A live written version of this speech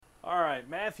All right,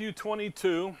 Matthew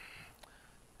 22,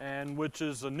 and which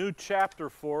is a new chapter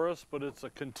for us, but it's a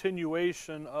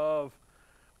continuation of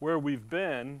where we've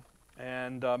been.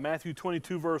 And Matthew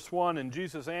 22, verse 1, and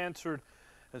Jesus answered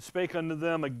and spake unto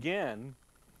them again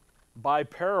by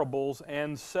parables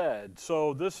and said.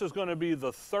 So this is going to be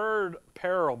the third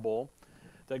parable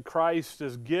that Christ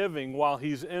is giving while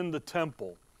he's in the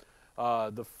temple.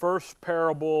 The first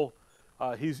parable,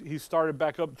 he started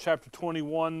back up chapter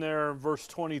 21 there, verse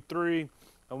 23,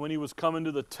 and when he was coming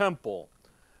to the temple,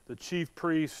 the chief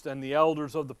priest and the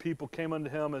elders of the people came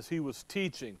unto him as he was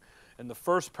teaching. And the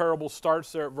first parable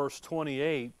starts there at verse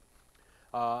 28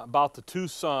 about the two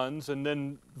sons, and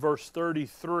then verse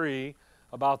 33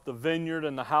 about the vineyard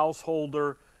and the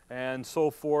householder and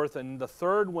so forth. And the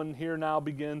third one here now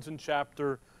begins in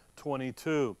chapter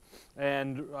 22.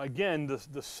 And again,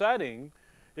 the setting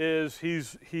is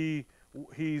he's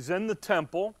in the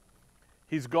temple.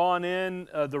 He's gone in,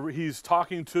 he's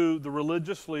talking to the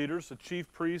religious leaders, the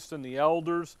chief priests and the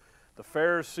elders, the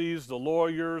Pharisees, the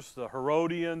lawyers, the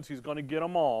Herodians. He's going to get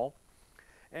them all.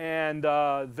 And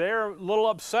they're a little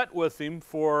upset with him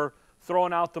for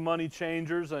throwing out the money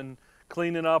changers and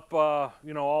cleaning up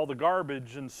all the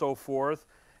garbage and so forth.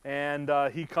 And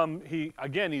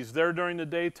he's there during the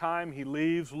daytime. He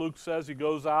leaves. Luke says he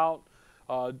goes out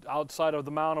outside of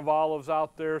the Mount of Olives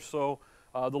out there. So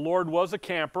the Lord was a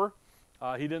camper.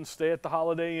 He didn't stay at the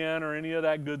Holiday Inn or any of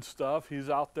that good stuff. He's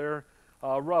out there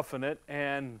roughing it.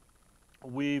 And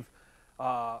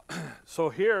so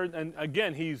here, and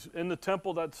again, he's in the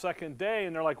temple that second day,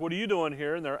 and they're like, what are you doing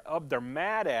here? And they're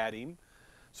mad at him.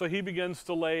 So he begins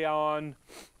to lay on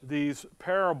these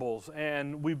parables.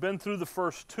 And we've been through the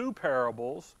first two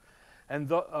parables, and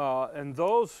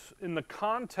those, in the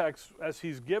context, as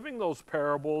he's giving those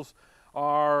parables,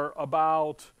 are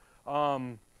about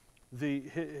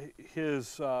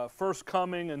his first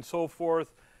coming and so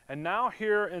forth. And now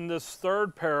here in this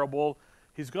third parable,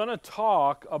 he's going to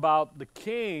talk about the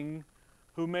king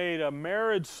who made a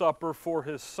marriage supper for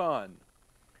his son.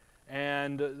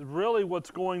 And really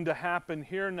what's going to happen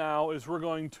here now is we're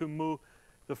going to move.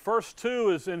 The first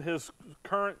two is in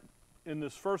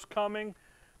this first coming.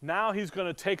 Now he's going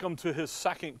to take them to his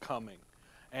second coming.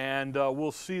 And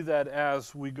we'll see that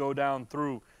as we go down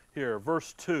through here.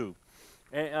 Verse 2.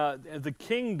 The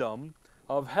kingdom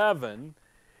of heaven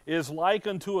is like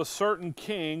unto a certain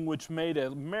king which made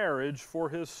a marriage for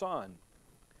his son.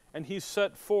 And he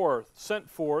sent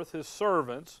forth his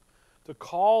servants to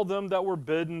call them that were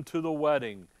bidden to the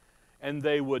wedding, and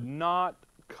they would not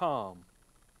come.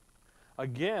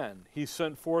 Again he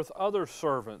sent forth other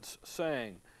servants,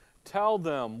 saying, tell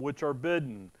them which are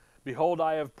bidden, behold,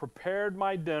 I have prepared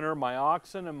my dinner, my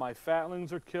oxen and my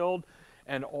fatlings are killed,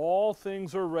 and all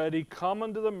things are ready. Come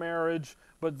unto the marriage.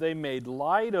 But they made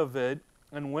light of it,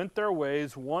 and went their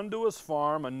ways, one to his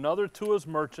farm, another to his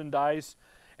merchandise.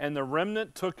 And the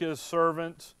remnant took his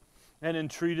servants, and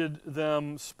entreated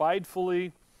them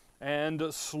spitefully,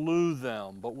 and slew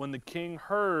them. But when the king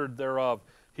heard thereof,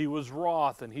 he was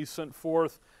wroth, and he sent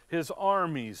forth his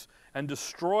armies, and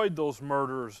destroyed those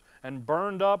murderers, and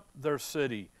burned up their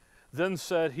city. Then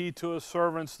said he to his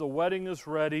servants, the wedding is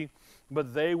ready,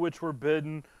 but they which were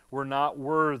bidden were not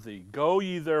worthy. Go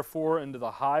ye therefore into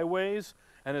the highways,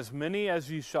 and as many as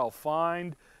ye shall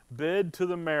find, bid to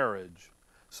the marriage.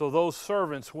 So those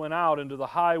servants went out into the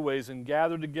highways and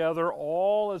gathered together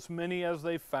all as many as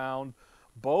they found,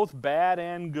 both bad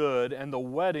and good, and the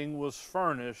wedding was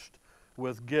furnished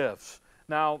with gifts.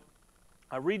 Now,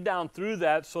 I read down through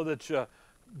that so that you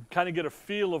kind of get a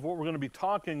feel of what we're going to be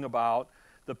talking about.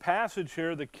 The passage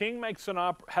here, the king makes an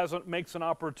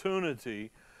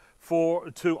opportunity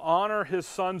to honor his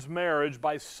son's marriage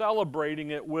by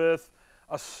celebrating it with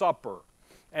a supper.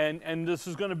 And this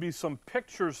is going to be some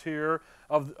pictures here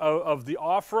of the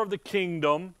offer of the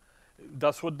kingdom.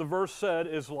 That's what the verse said,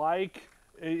 is like,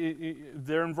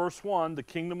 there in verse 1, the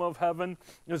kingdom of heaven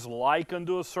is like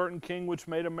unto a certain king which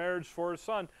made a marriage for his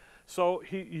son. So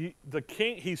the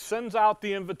king, he sends out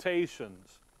the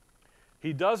invitations.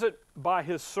 He does it by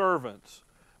his servants.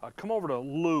 Come over to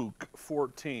Luke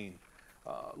 14.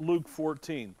 Luke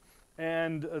 14.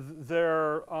 And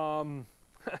there,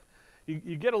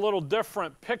 you get a little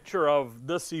different picture of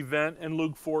this event in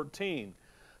Luke 14.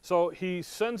 So he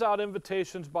sends out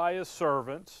invitations by his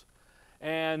servants,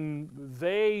 and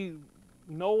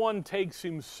no one takes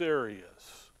him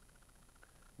serious.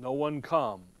 No one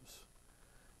comes.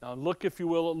 Now look, if you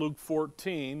will, at Luke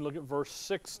 14. Look at verse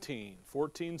 16.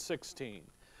 14:16.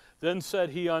 Then said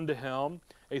he unto him,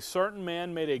 a certain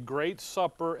man made a great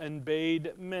supper and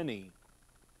bade many,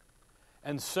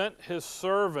 and sent his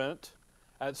servant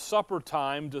at supper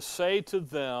time to say to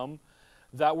them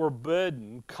that were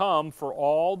bidden, come, for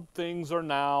all things are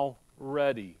now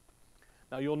ready.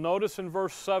 Now you'll notice in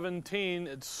verse 17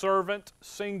 it's servant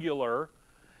singular,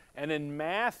 and in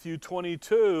Matthew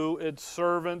 22 it's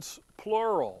servants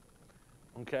plural.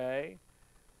 Okay?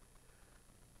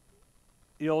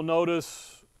 You'll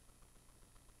notice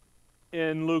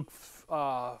in Luke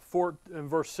 4, in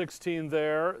verse 16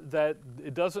 there that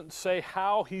it doesn't say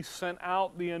how he sent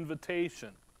out the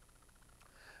invitation.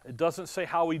 It doesn't say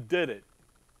how he did it.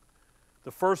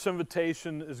 The first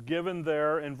invitation is given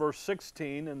there in verse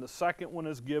 16, and the second one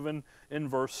is given in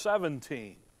verse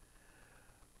 17.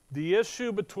 The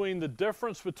issue between the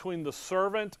difference between the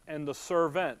servant and the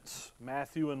servants,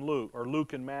 Matthew and Luke, or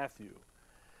Luke and Matthew,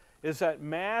 is that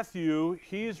Matthew,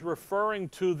 he's referring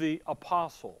to the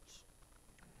apostles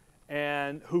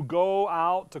and who go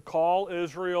out to call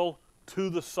Israel to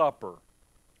the supper.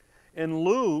 In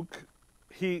Luke,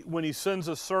 when he sends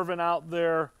a servant out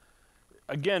there,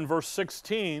 again, verse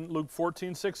 16, Luke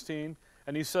 14:16,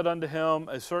 and he said unto him,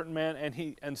 a certain man,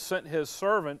 and sent his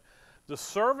servant. The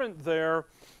servant there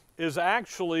is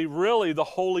actually really the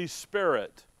Holy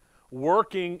Spirit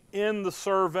working in the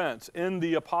servants, in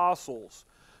the apostles.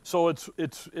 So it's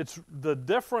the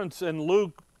difference in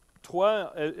Luke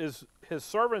 12 is his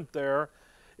servant there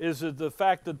is the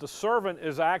fact that the servant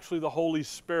is actually the Holy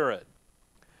Spirit.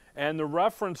 And the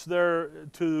reference there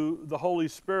to the Holy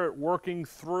Spirit working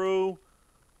through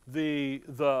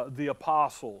the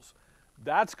apostles,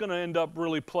 that's going to end up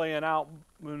really playing out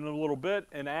in a little bit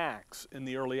in Acts, in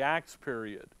the early Acts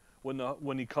period,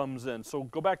 when he comes in. So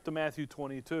go back to Matthew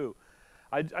 22.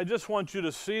 I just want you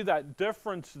to see that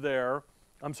difference there.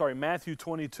 I'm sorry, Matthew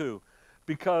 22,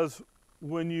 because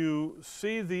when you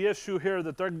see the issue here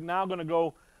that they're now going to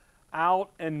go out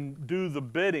and do the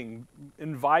bidding,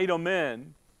 invite them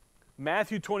in,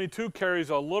 Matthew 22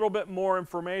 carries a little bit more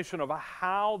information of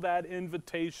how that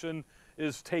invitation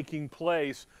is taking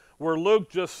place, where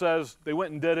Luke just says they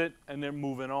went and did it and they're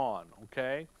moving on,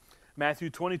 okay?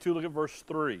 Matthew 22, look at verse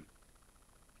 3.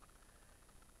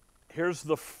 Here's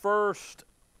the first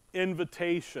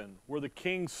invitation where the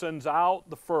king sends out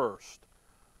the first.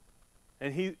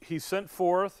 And he sent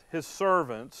forth his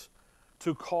servants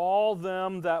to call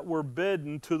them that were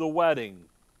bidden to the wedding,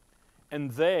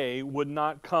 and they would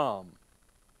not come.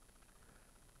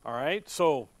 All right,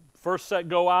 so first set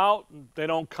go out, they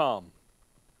don't come.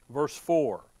 Verse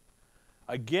 4.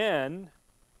 Again,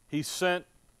 he sent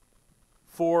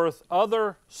forth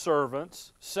other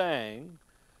servants, saying,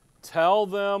 tell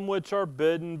them which are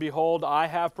bidden, behold, I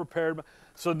have prepared.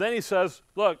 So then he says,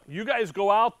 look, you guys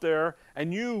go out there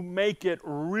and you make it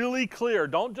really clear.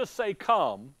 Don't just say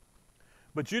come,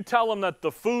 but you tell them that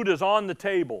the food is on the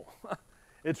table.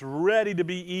 It's ready to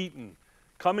be eaten.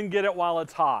 Come and get it while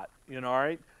it's hot, all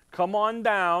right? Come on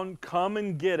down, come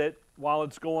and get it while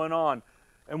it's going on.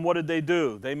 And what did they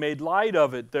do? They made light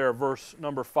of it there, verse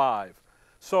number 5.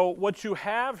 So what you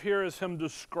have here is him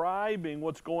describing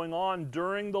what's going on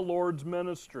during the Lord's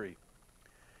ministry.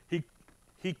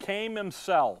 He came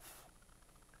himself.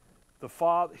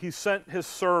 He sent his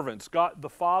servants. The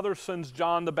Father sends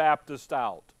John the Baptist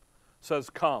out,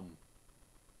 says, come.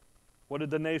 What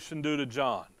did the nation do to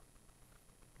John?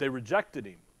 They rejected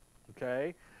him,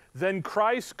 okay? Then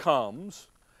Christ comes.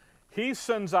 He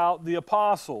sends out the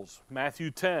apostles, Matthew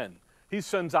 10. He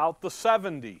sends out the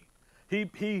 70.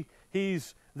 They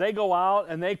go out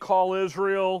and they call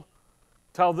Israel,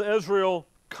 tell Israel,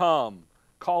 come.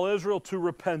 Call Israel to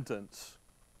repentance.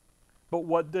 But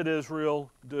what did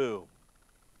Israel do?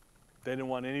 They didn't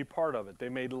want any part of it. They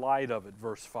made light of it,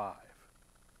 verse 5.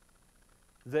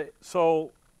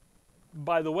 So,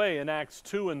 by the way, in Acts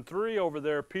 2 and 3 over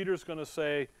there, Peter's going to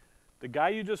say, the guy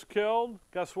you just killed,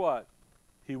 guess what?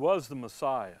 He was the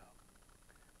Messiah.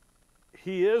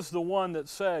 He is the one that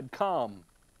said, come.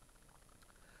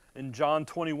 In John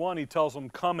 21, he tells them,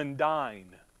 come and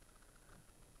dine.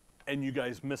 And you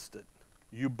guys missed it.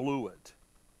 You blew it.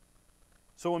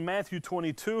 So in Matthew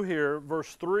 22 here,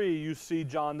 verse 3, you see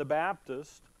John the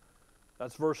Baptist.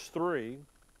 That's verse 3.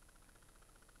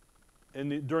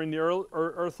 During the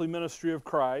earthly ministry of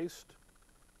Christ,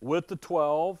 with the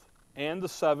 12 and the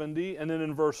 70. And then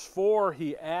in verse 4,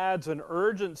 he adds an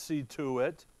urgency to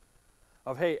it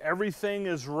of, hey, everything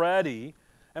is ready.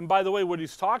 And by the way, what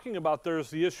he's talking about there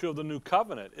is the issue of the new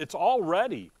covenant. It's all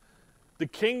ready. The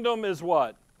kingdom is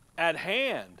what? At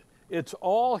hand. It's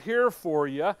all here for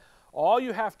you. All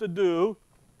you have to do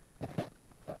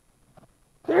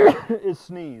is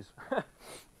sneeze.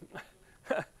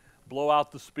 Blow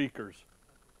out the speakers.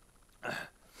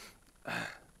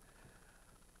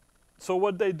 So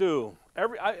what'd they do?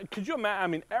 Could you imagine? I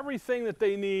mean, everything that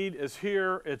they need is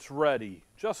here. It's ready.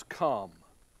 Just come.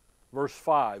 Verse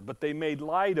 5, but they made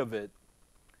light of it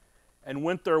and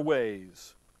went their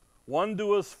ways. One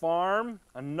to his farm,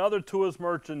 another to his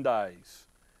merchandise.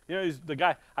 You know, he's the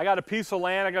guy, I got a piece of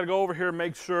land, I got to go over here and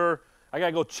make sure, I got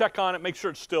to go check on it, make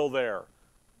sure it's still there.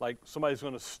 Like somebody's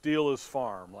going to steal his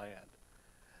farm land.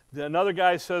 Another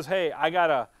guy says, hey, I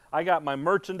got my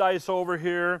merchandise over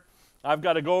here. I've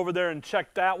got to go over there and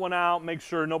check that one out, make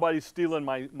sure nobody's stealing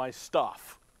my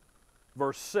stuff.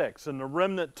 Verse 6, and the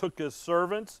remnant took his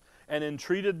servants and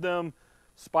entreated them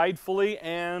spitefully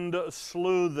and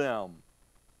slew them.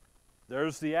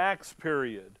 There's the Acts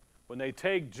period, when they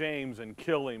take James and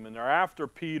kill him, and they're after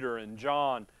Peter and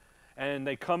John, and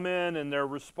they come in, and their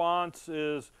response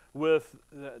is with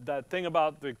that thing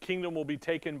about the kingdom will be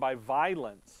taken by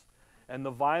violence, and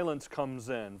the violence comes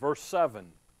in. Verse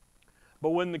 7,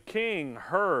 but when the king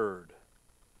heard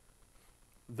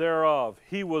thereof,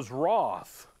 he was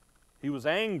wroth, he was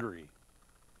angry,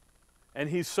 and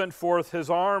he sent forth his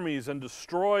armies and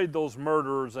destroyed those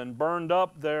murderers and burned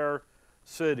up their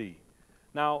city.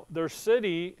 Now, their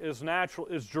city is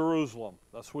Jerusalem.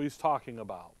 That's what he's talking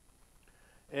about.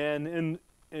 And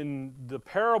in the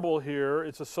parable here,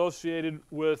 it's associated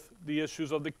with the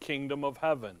issues of the kingdom of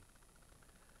heaven.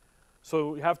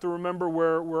 So you have to remember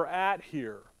where we're at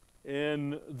here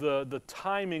in the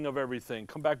timing of everything.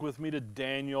 Come back with me to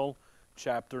Daniel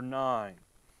chapter 9.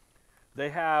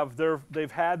 They've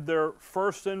had their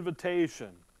first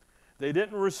invitation. They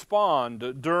didn't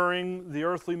respond during the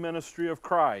earthly ministry of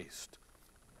Christ.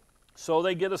 So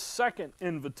they get a second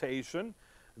invitation.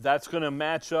 That's going to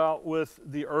match out with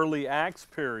the early Acts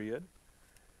period.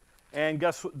 And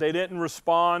guess what? They didn't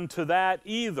respond to that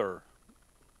either.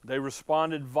 They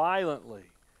responded violently.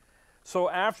 So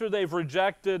after they've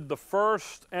rejected the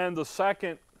first and the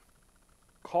second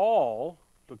call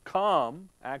to come,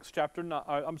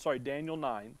 Daniel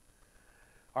 9.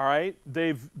 All right,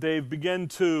 they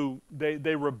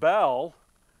rebel.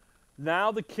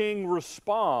 Now the king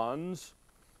responds,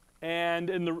 and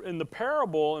in the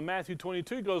parable in Matthew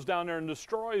 22, he goes down there and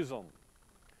destroys them,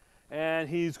 and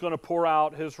he's going to pour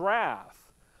out his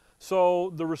wrath.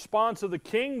 So the response of the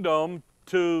kingdom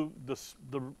to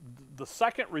the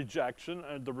second rejection,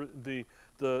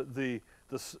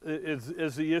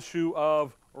 is the issue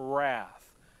of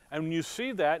wrath. And when you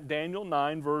see that, Daniel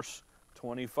 9, verse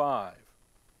 25.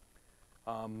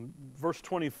 Verse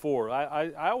 24.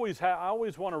 I always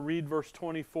want to read verse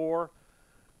 24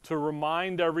 to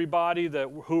remind everybody that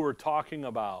who we're talking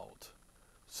about.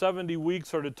 70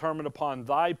 weeks are determined upon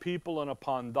thy people and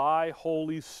upon thy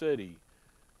holy city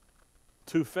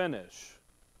to finish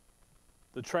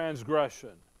the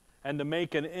transgression and to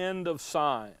make an end of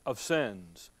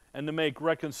sins and to make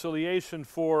reconciliation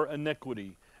for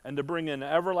iniquity and to bring in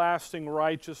everlasting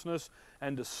righteousness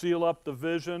and to seal up the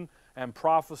vision and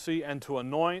prophecy and to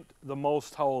anoint the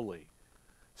most holy.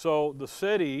 So the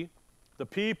city, the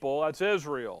people, that's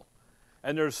Israel.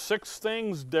 And there's 6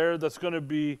 things there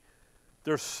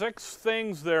there's 6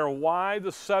 things there why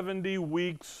the 70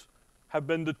 weeks have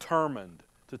been determined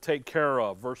to take care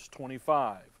of. Verse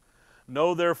 25.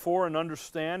 Know therefore and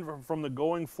understand from the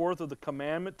going forth of the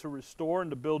commandment to restore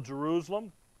and to build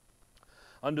Jerusalem.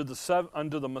 Under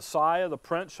the Messiah, the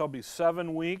prince, shall be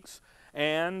 7 weeks,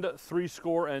 and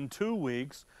 62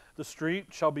 weeks. The street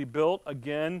shall be built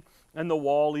again, and the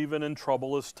wall even in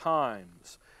troublous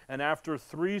times. And after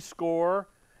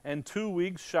 62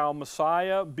 weeks shall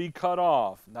Messiah be cut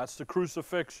off. That's the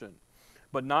crucifixion.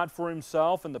 But not for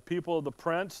himself, and the people of the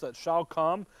prince that shall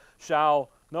come shall,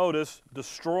 notice,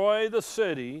 destroy the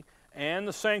city and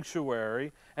the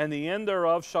sanctuary, and the end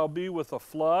thereof shall be with a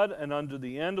flood, and unto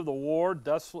the end of the war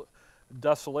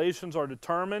desolations are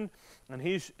determined, and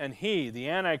he, the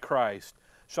Antichrist,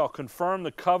 shall confirm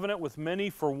the covenant with many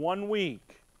for 1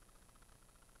 week.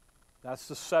 That's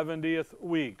the 70th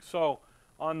week. So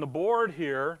on the board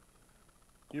here,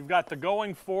 you've got the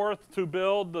going forth to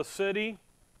build the city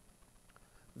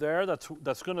there. That's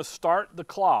going to start the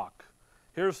clock.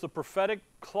 Here's the prophetic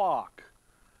clock.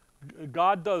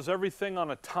 God does everything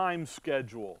on a time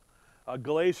schedule.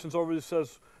 Galatians over there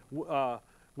says,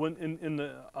 when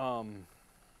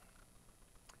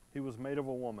he was made of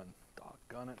a woman.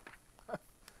 Doggone it.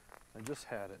 I just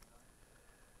had it.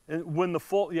 And when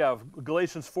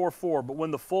Galatians 4:4, but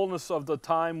when the fullness of the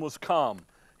time was come.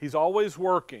 He's always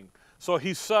working. So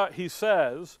he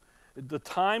says, the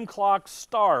time clock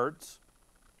starts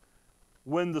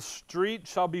when the street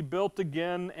shall be built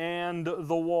again and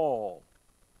the wall.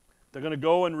 They're going to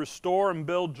go and restore and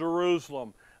build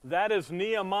Jerusalem. That is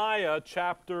Nehemiah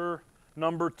chapter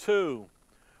number 2.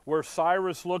 where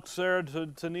Cyrus looks there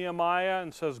to Nehemiah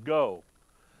and says, go.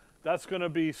 That's going to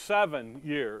be 7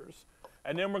 years.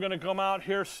 And then we're going to come out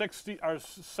here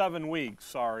 7 weeks,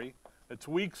 sorry. It's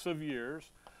weeks of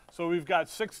years. So we've got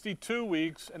 62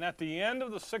 weeks, and at the end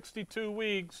of the 62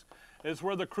 weeks is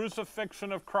where the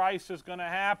crucifixion of Christ is going to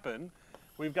happen.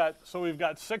 We've got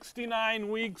 69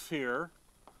 weeks here,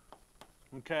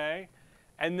 okay?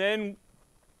 And then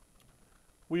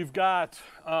we've got,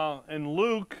 in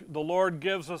Luke, the Lord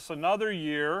gives us another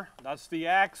year. That's the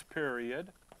Acts period.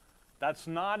 That's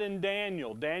not in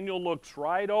Daniel. Daniel looks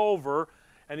right over,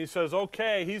 and he says,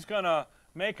 okay, he's going to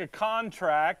make a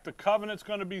contract. The covenant's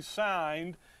going to be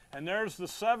signed, and there's the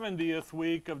 70th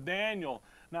week of Daniel.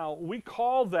 Now, we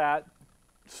call that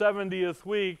 70th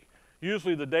week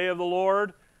usually the day of the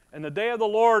Lord, and the day of the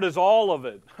Lord is all of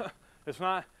it. It's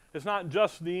not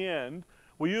just the end.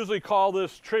 We usually call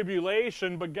this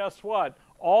tribulation, but guess what?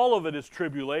 All of it is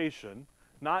tribulation,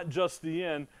 not just the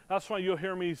end. That's why you'll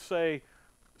hear me say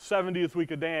 70th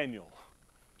week of Daniel,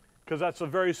 because that's a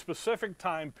very specific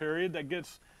time period that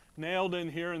gets nailed in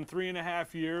here in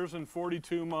 3.5 years and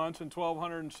 42 months and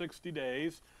 1,260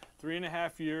 days.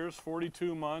 3.5 years,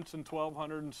 42 months and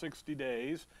 1,260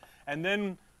 days. And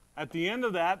then at the end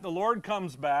of that, the Lord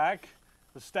comes back,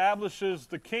 establishes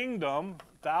the kingdom,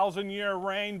 1,000-year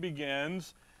reign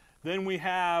begins. Then we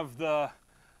have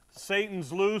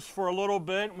Satan's loose for a little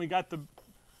bit, and we got the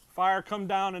fire come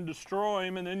down and destroy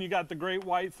him, and then you got the great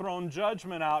white throne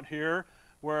judgment out here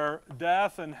where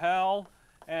death and hell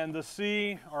and the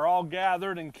sea are all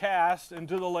gathered and cast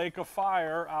into the lake of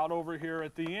fire out over here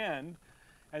at the end.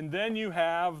 And then you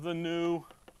have the new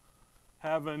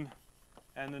heaven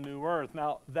and the new earth.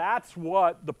 Now, that's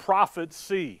what the prophets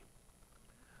see.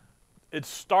 It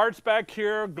starts back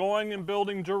here, going and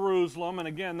building Jerusalem. And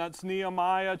again, that's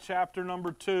Nehemiah chapter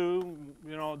number 2,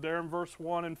 there in verse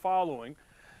 1 and following.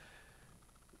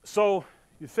 So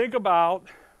you think about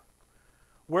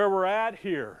where we're at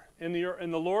here. In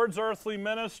the Lord's earthly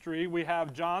ministry, we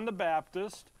have John the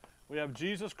Baptist, we have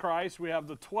Jesus Christ, we have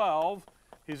the 12.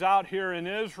 He's out here in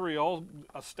Israel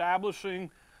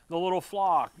establishing the little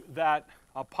flock, that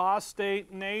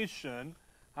apostate nation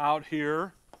out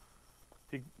here,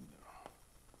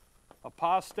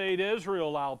 apostate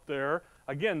Israel out there.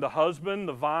 Again, the husband,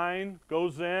 the vine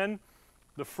goes in,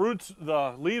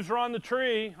 the leaves are on the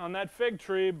tree, on that fig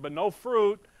tree, but no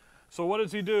fruit. So what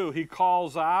does he do? He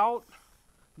calls out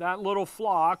that little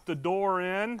flock. The door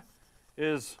in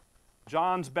is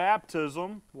John's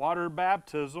baptism, water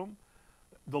baptism.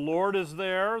 The Lord is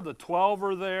there, the 12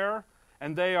 are there,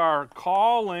 and they are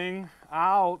calling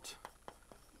out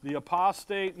the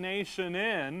apostate nation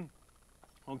in,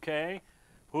 okay?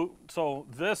 So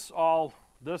this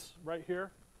right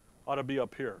here ought to be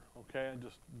up here, okay? I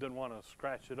just didn't want to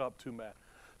scratch it up too bad.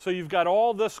 So you've got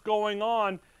all this going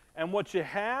on, and what you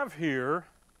have here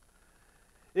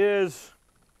is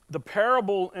the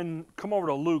parable, and come over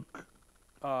to Luke.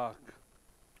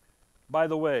 By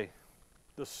the way,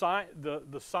 the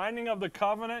signing of the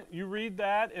covenant, you read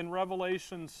that in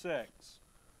Revelation 6,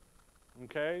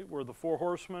 okay, where the 4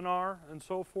 horsemen are and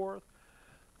so forth.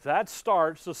 That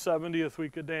starts the 70th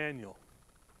week of Daniel.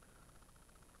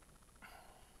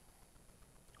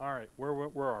 All right, where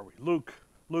are we? Luke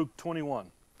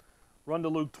 21. Run to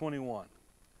Luke 21.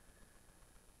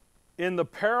 In the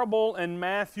parable in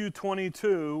Matthew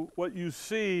 22, what you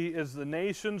see is the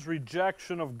nation's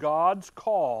rejection of God's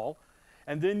call,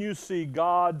 and then you see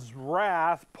God's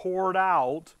wrath poured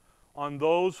out on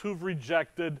those who've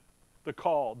rejected the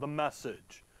call, the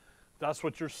message. That's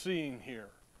what you're seeing here,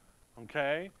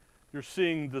 okay? You're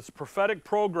seeing this prophetic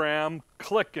program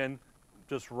clicking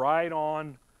just right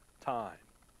on time.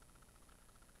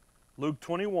 Luke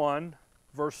 21,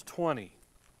 verse 20.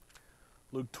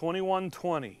 Luke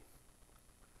 21:20.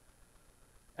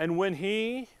 And when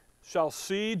he shall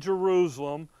see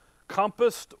Jerusalem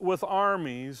compassed with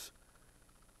armies,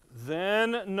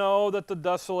 then know that the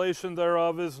desolation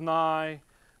thereof is nigh.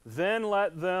 Then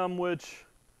let them which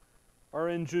are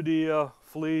in Judea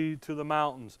flee to the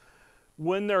mountains.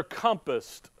 When they're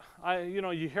compassed,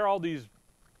 you hear all these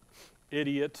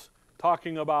idiots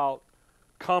talking about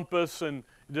compass, and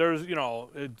there's,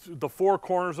 it's the 4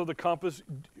 corners of the compass,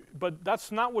 but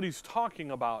that's not what he's talking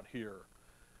about here.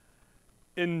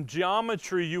 In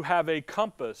geometry, you have a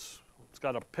compass. It's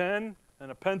got a pen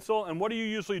and a pencil, and what are you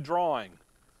usually drawing?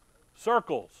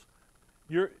 Circles.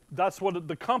 That's what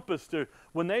the compass do.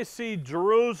 When they see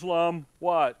Jerusalem,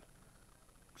 what?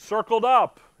 Circled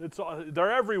up.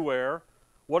 They're everywhere.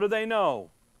 What do they know?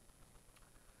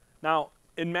 Now,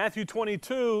 in Matthew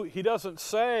 22, he doesn't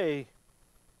say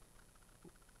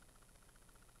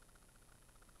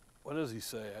what does he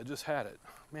say? I just had it.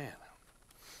 Man.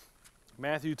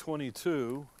 Matthew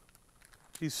 22.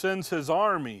 He sends his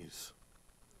armies.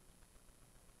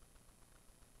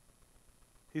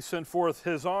 He sent forth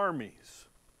his armies.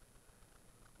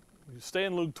 Stay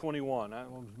in Luke 21. I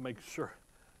want to make sure.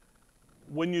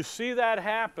 When you see that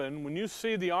happen, when you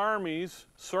see the armies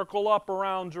circle up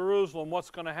around Jerusalem, what's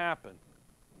going to happen?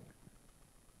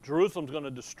 Jerusalem's going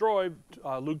to destroy,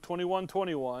 Luke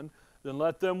 21:21. Then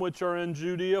let them which are in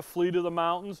Judea flee to the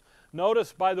mountains.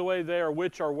 Notice, by the way, they are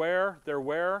which are where? They're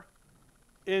where?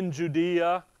 In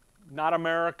Judea, not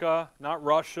America, not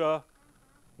Russia,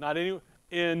 not any,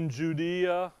 in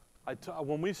Judea.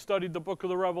 When we studied the book of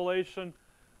the Revelation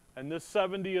and this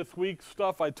 70th week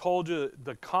stuff, I told you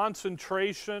the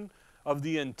concentration of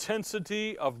the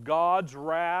intensity of God's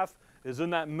wrath is in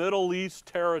that Middle East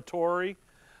territory.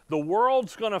 The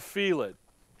world's going to feel it.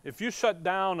 If you shut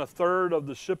down a third of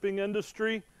the shipping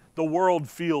industry, the world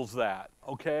feels that,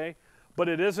 okay? But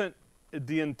it isn't,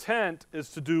 the intent is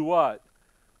to do what?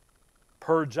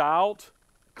 Purge out,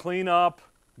 clean up,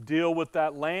 deal with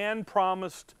that land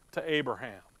promised to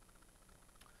Abraham.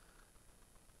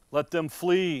 Let them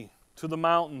flee to the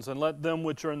mountains, and let them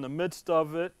which are in the midst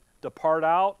of it depart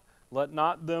out. Let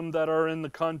not them that are in the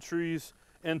countries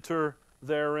enter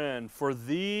therein. For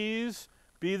these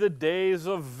be the days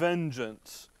of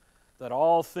vengeance, that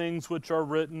all things which are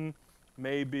written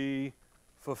may be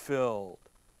fulfilled.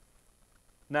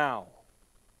 Now,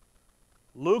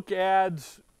 Luke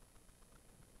adds,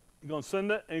 you're going to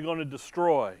send it and you're going to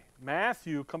destroy.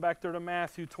 Matthew, come back there to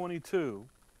Matthew 22.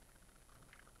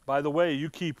 By the way,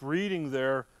 you keep reading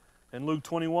there in Luke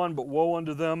 21, but woe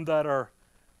unto them that are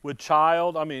with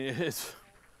child. I mean,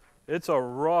 it's a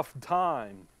rough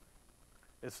time.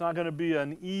 It's not going to be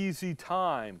an easy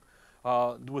time.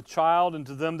 With child, and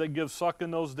to them that give suck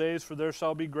in those days, for there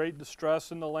shall be great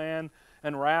distress in the land,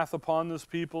 and wrath upon this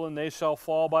people, and they shall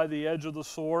fall by the edge of the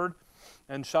sword,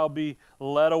 and shall be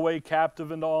led away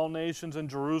captive into all nations, and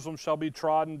Jerusalem shall be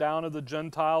trodden down of the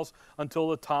Gentiles until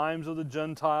the times of the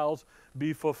Gentiles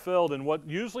be fulfilled. And what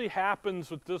usually happens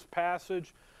with this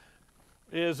passage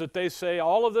is that they say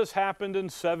all of this happened in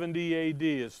 70 AD.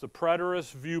 It's the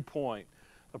preterist viewpoint.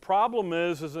 The problem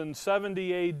is in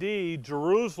 70 AD,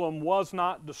 Jerusalem was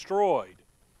not destroyed.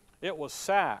 It was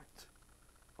sacked,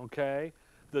 okay?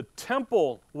 The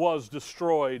temple was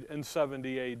destroyed in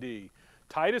 70 AD.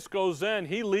 Titus goes in,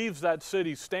 he leaves that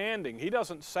city standing. He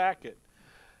doesn't sack it.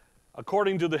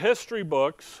 According to the history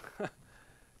books,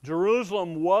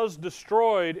 Jerusalem was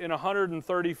destroyed in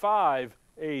 135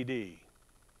 AD.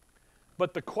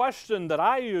 But the question that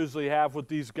I usually have with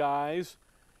these guys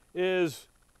is,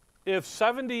 if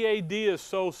 70 AD is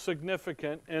so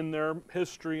significant in their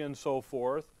history and so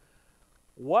forth,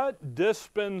 what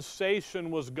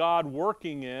dispensation was God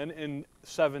working in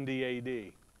 70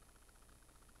 AD?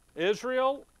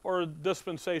 Israel or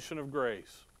dispensation of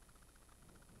grace?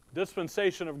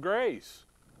 Dispensation of grace.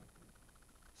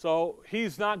 So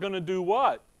he's not going to do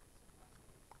what?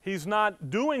 He's not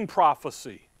doing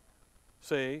prophecy.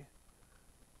 See?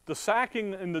 The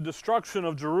sacking and the destruction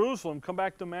of Jerusalem, come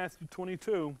back to Matthew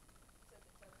 22.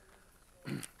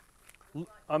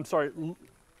 I'm sorry.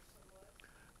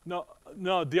 No,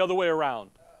 the other way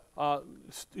around.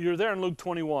 You're there in Luke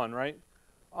 21, right?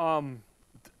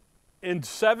 In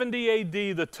 70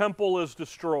 AD, the temple is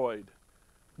destroyed.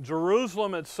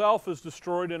 Jerusalem itself is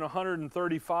destroyed in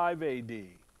 135 AD.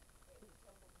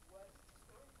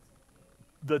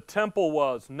 The temple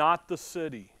was, not the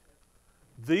city.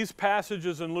 These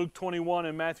passages in Luke 21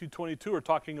 and Matthew 22 are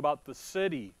talking about the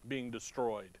city being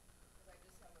destroyed.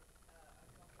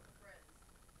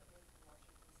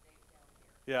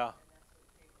 Yeah.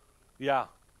 Yeah.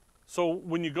 So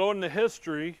when you go into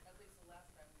history,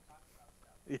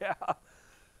 yeah.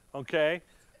 Okay.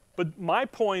 But my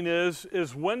point is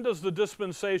when does the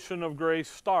dispensation of grace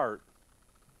start?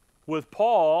 With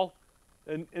Paul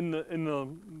in the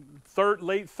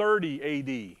late 30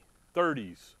 AD,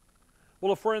 30s.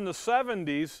 Well, if we're in the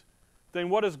 70s, then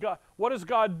what does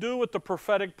God do with the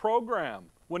prophetic program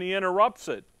when he interrupts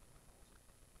it?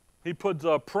 He puts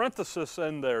a parenthesis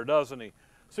in there, doesn't he?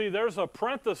 See, there's a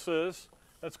parenthesis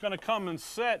that's going to come and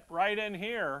sit right in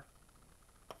here,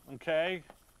 okay,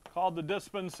 called the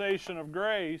dispensation of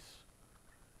grace.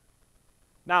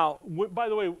 Now, by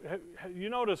the way, you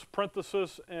notice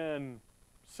parenthesis in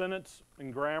sentence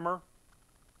and grammar?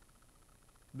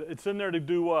 It's in there to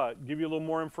do what? Give you a little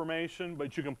more information,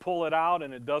 but you can pull it out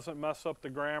and it doesn't mess up the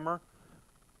grammar.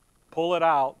 Pull it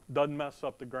out, doesn't mess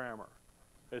up the grammar.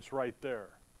 It's right there.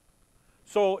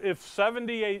 So if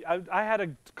 78, I had a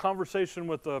conversation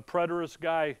with a preterist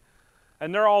guy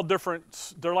And they're all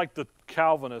different. They're like the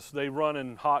Calvinists. They run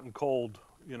in hot and cold,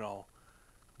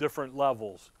 different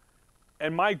levels.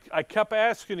 And I kept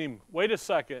asking him, wait a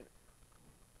second.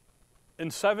 In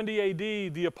 70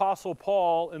 AD, the Apostle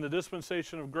Paul in the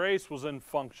dispensation of grace was in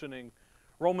functioning.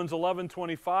 Romans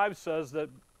 11:25 says that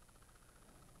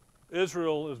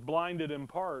Israel is blinded in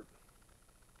part.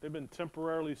 They've been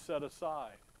temporarily set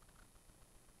aside.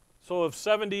 So if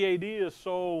 70 AD is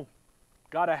so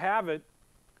gotta have it,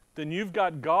 then you've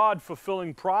got God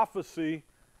fulfilling prophecy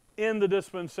in the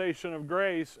dispensation of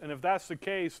grace. And if that's the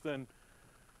case, then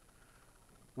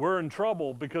we're in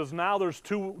trouble, because now there's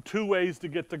two ways to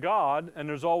get to God, and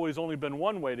there's always only been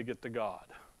one way to get to God.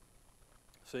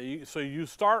 So you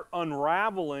start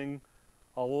unraveling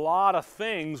a lot of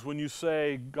things when you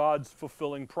say God's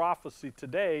fulfilling prophecy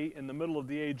today in the middle of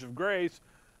the age of grace.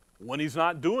 When he's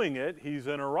not doing it, he's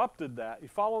interrupted that. You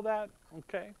follow that?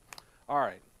 Okay. All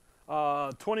right.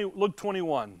 Luke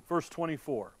 21, verse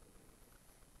 24.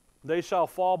 They shall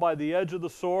fall by the edge of the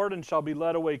sword and shall be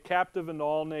led away captive into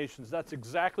all nations. That's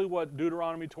exactly what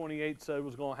Deuteronomy 28 said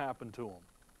was going to happen to them.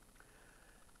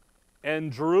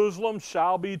 And Jerusalem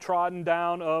shall be trodden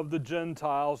down of the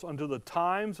Gentiles until the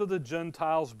times of the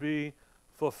Gentiles be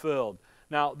fulfilled.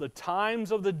 Now, the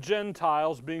times of the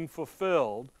Gentiles being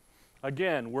fulfilled,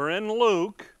 again, we're in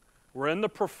Luke, we're in the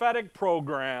prophetic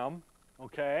program,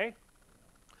 okay?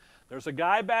 There's a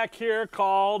guy back here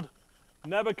called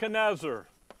Nebuchadnezzar.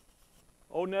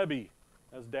 Oh, Nebi,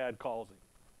 as Dad calls him.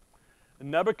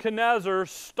 And Nebuchadnezzar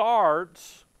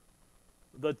starts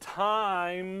the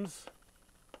times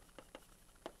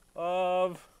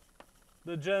of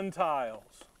the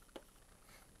Gentiles.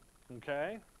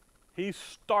 Okay? He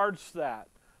starts that.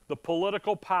 The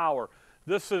political power.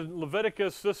 This is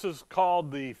Leviticus, this is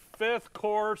called the fifth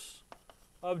course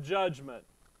of judgment.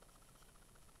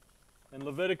 In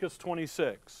Leviticus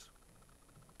 26.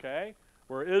 Okay?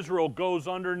 Where Israel goes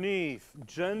underneath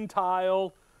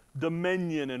Gentile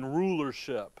dominion and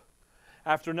rulership.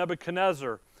 After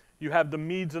Nebuchadnezzar, you have the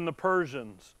Medes and the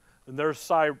Persians. And there's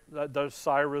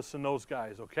Cyrus and those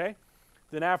guys, okay?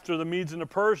 Then after the Medes and the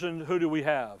Persians, who do we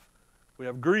have? We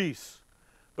have Greece.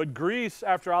 But Greece,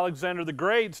 after Alexander the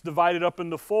Great's divided up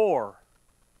into four.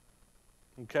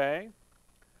 Okay?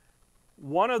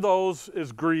 One of those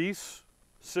is Greece,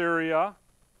 Syria,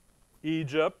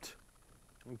 Egypt,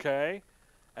 okay?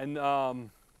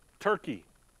 And Turkey.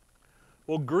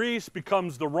 Well, Greece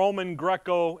becomes the Roman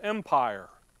Greco Empire.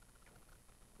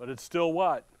 But it's still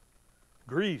what?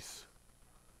 Greece.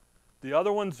 The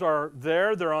other ones are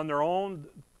there. They're on their own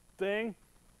thing.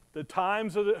 The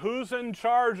times of who's in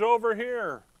charge over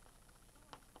here?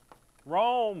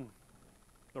 Rome.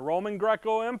 The Roman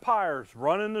Greco Empire's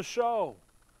running the show.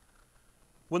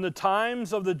 When the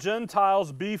times of the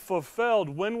Gentiles be fulfilled,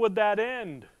 when would that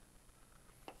end?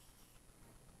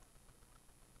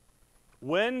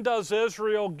 When does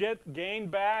Israel gain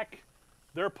back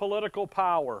their political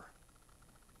power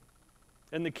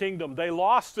in the kingdom? They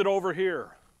lost it over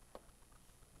here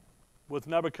with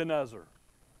Nebuchadnezzar.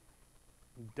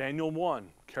 Daniel 1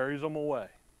 carries them away.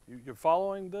 You're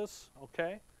following this?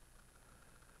 Okay.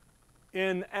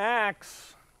 In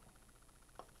Acts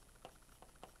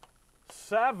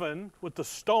 7, with the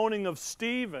stoning of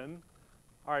Stephen,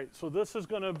 all right, so this is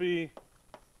going to be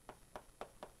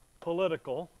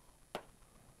political.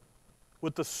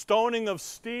 With the stoning of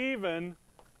Stephen,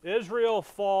 Israel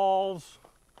falls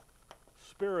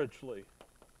spiritually.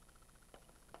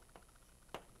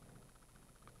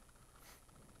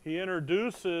 He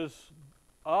introduces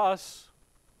us,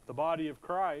 the body of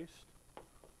Christ.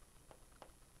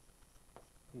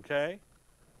 Okay?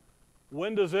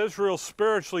 When does Israel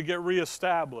spiritually get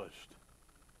reestablished?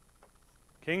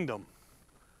 Kingdom.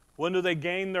 When do they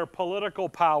gain their political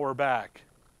power back?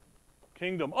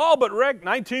 Kingdom. Oh, but Rick,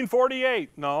 1948.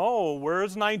 No, where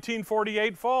does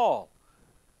 1948 fall?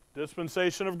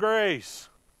 Dispensation of grace.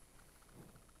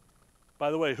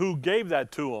 By the way, who gave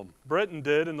that to them? Britain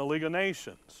did in the League of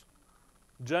Nations.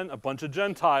 A bunch of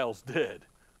Gentiles did.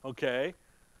 Okay.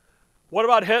 What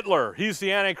about Hitler? He's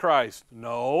the Antichrist.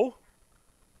 No.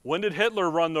 When did Hitler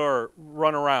run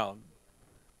around?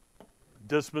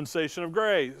 Dispensation of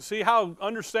grace. See how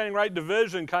understanding right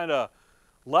division kind of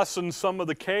lessens some of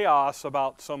the chaos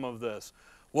about some of this.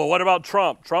 Well, what about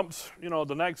Trump? Trump's,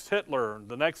 the next Hitler,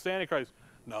 the next Antichrist.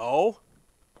 No.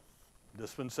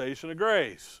 Dispensation of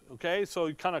grace. Okay, so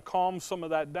it kind of calms some of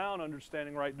that down,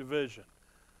 understanding right division.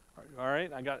 All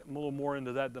right, I got a little more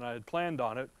into that than I had planned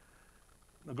on it.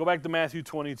 Now go back to Matthew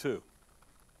 22.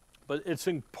 But it's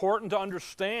important to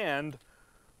understand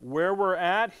where we're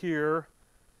at here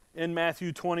in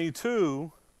Matthew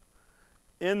 22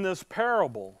 in this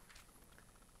parable.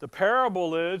 The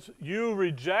parable is you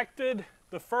rejected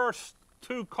the first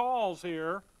two calls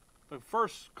here. The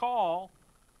first call,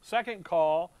 second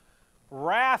call,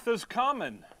 wrath is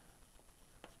coming.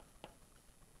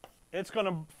 It's going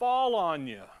to fall on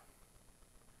you.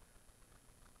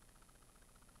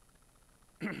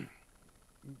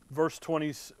 Verse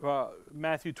 20,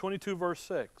 Matthew 22, verse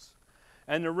 6.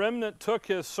 And the remnant took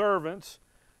his servants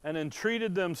and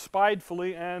entreated them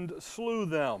spitefully and slew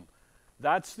them.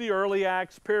 That's the early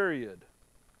Acts period.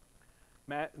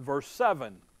 Verse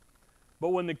 7. But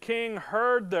when the king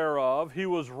heard thereof, he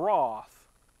was wroth,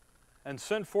 and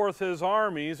sent forth his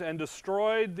armies, and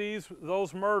destroyed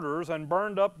those murderers, and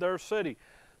burned up their city.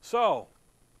 So,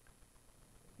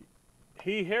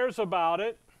 he hears about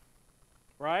it,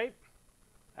 right?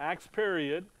 Acts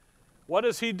period. What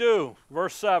does he do?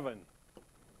 Verse 7.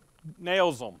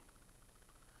 Nails them.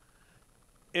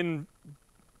 In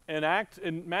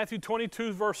Matthew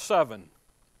 22, verse 7,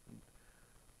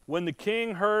 when the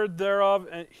king heard thereof,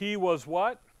 he was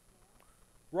what?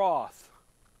 Wroth.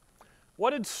 What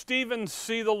did Stephen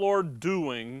see the Lord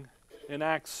doing in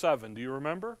Acts 7? Do you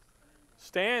remember?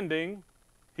 Standing.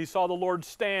 He saw the Lord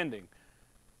standing.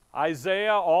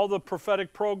 Isaiah, all the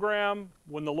prophetic program,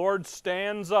 when the Lord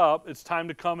stands up, it's time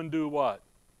to come and do what?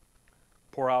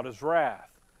 Pour out his wrath.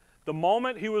 The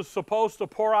moment he was supposed to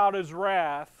pour out his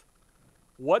wrath,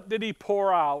 what did he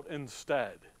pour out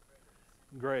instead?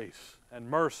 Grace and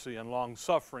mercy and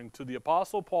long-suffering to the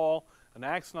Apostle Paul in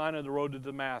Acts 9 on the road to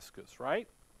Damascus, right?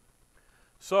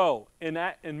 So, in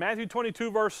Matthew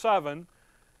 22, verse 7,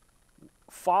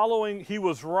 following he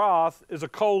was wroth is a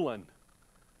colon.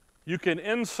 You can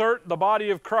insert the body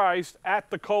of Christ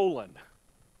at the colon.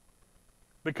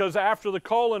 Because after the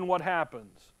colon, what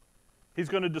happens? He's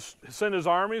going to send his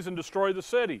armies and destroy the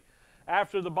city.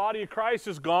 After the body of Christ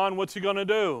is gone, what's he going to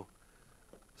do?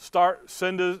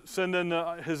 Send in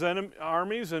his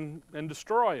armies and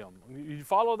destroy them. You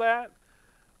follow that?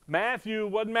 Matthew,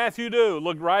 what did Matthew do?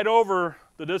 Looked right over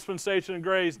the dispensation of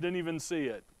grace, didn't even see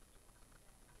it.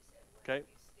 Okay?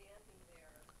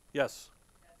 Yes.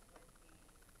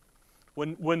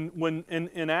 When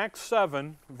in Acts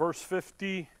 7, verse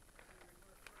 50,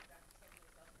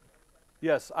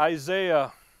 yes,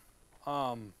 Isaiah,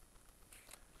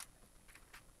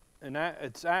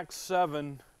 it's Acts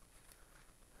 7,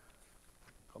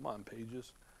 come on,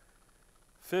 pages,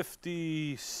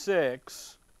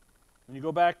 56, when you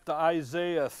go back to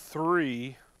Isaiah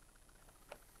 3,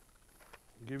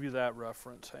 I'll give you that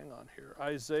reference, hang on here,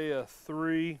 Isaiah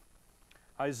 2,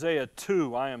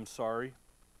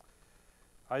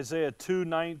 Isaiah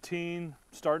 2:19,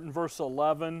 starting verse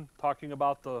 11, talking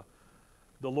about the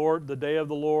Lord, the day of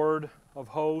the Lord of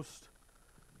hosts.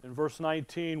 In verse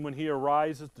 19, when he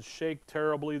arises to shake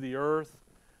terribly the earth.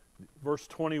 Verse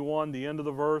 21, the end of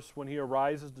the verse, when he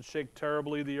arises to shake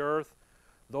terribly the earth.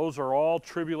 Those are all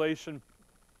tribulation.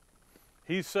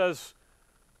 He says,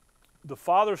 the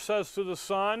Father says to the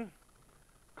Son,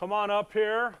 come on up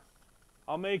here.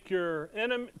 I'll make your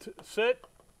enemy, sit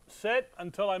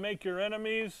until I make your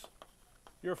enemies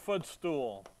your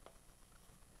footstool.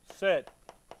 Sit.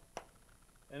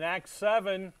 In Acts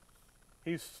 7,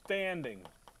 he's standing.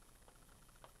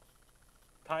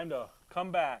 Time to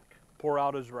come back, pour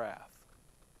out his wrath.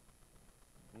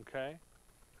 Okay?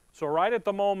 So right at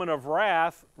the moment of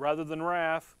wrath, rather than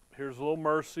wrath, here's a little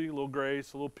mercy, a little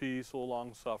grace, a little peace, a little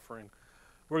long-suffering.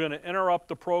 We're going to interrupt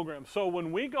the program. So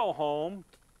when we go home,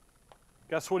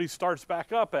 guess what he starts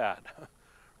back up at?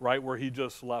 Right where he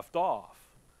just left off.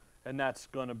 And that's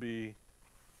going to be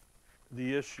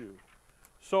the issue.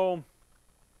 So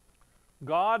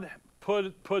God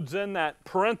puts in that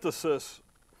parenthesis,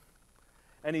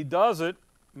 and he does it,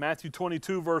 Matthew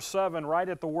 22, verse 7, right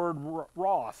at the word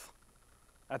wrath,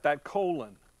 at that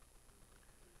colon.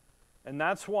 And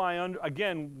that's why,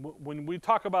 again, when we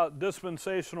talk about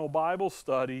dispensational Bible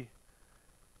study,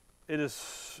 it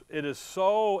is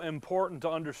so important to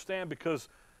understand, because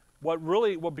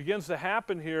what begins to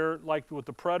happen here, like with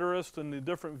the preterists and the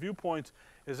different viewpoints,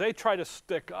 is they try to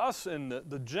stick us in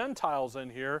the Gentiles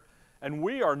in here, and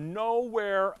we are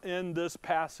nowhere in this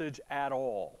passage at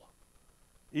all.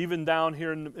 Even down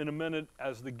here in a minute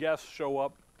as the guests show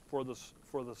up for the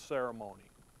ceremony.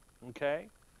 Okay?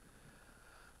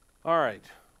 All right.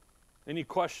 Any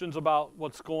questions about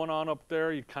what's going on up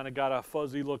there? You kind of got a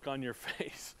fuzzy look on your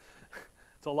face.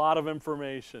 It's a lot of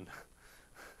information.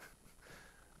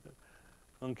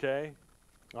 Okay?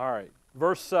 All right.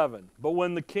 Verse 7. But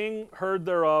when the king heard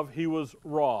thereof, he was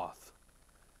wroth,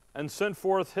 and sent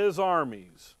forth his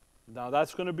armies. Now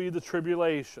that's going to be the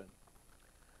tribulation.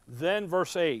 Then,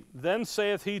 verse 8, then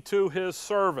saith he to his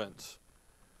servants,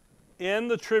 in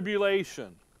the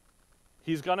tribulation,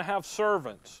 He's going to have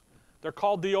servants. They're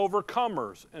called the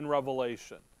overcomers in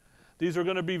Revelation. These are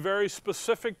going to be very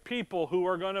specific people who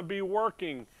are going to be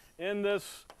working in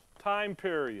this time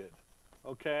period.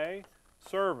 Okay?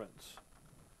 Servants.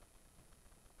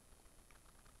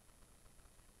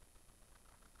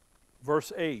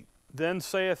 Verse 8, then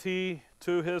saith he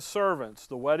to his servants,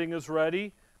 the wedding is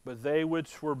ready, but they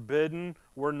which were bidden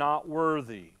were not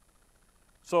worthy.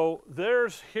 So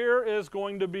here is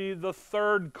going to be the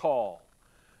third call.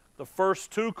 The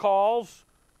first two calls,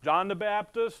 John the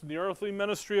Baptist, the earthly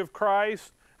ministry of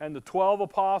Christ, and the 12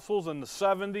 apostles and the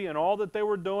 70 and all that they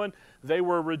were doing, they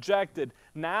were rejected.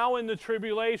 Now in the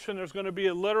tribulation, there's going to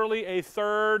be literally a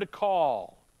third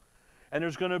call. And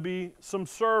there's going to be some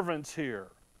servants here.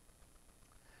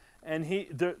 And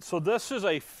so this is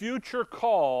a future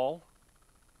call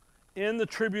in the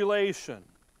tribulation.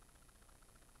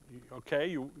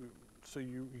 Okay, so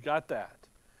you got that.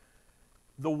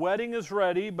 The wedding is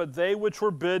ready, but they which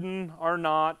were bidden are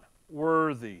not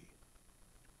worthy.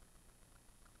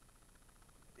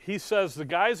 He says the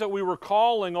guys that we were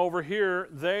calling over here,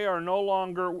 they are no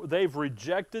longer, they've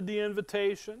rejected the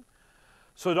invitation.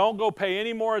 So don't go pay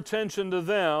any more attention to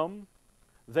them.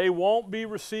 They won't be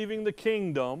receiving the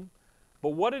kingdom. But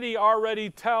what did he already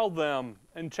tell them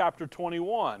in chapter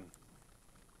 21?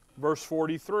 Verse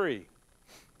 43.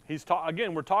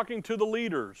 Again, we're talking to the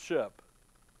leadership.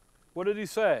 What did he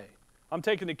say? I'm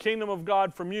taking the kingdom of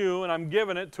God from you and I'm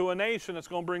giving it to a nation that's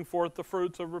going to bring forth the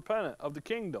fruits of repentance, of the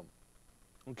kingdom.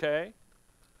 Okay?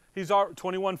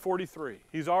 21:43.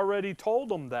 He's already told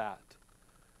them that.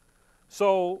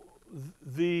 So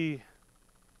the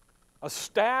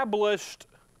established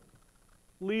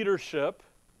leadership,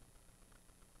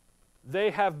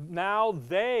 they have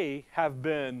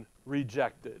been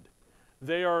rejected.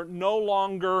 They are no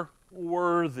longer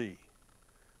worthy.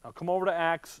 Now come over to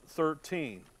Acts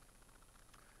 13.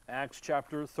 Acts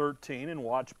chapter 13, and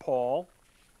watch Paul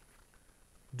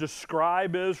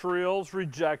describe Israel's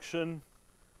rejection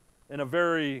in a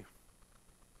very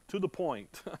to the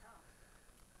point.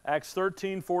 Acts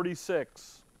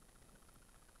 13:46.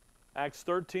 Acts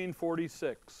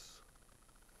 13:46.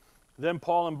 Then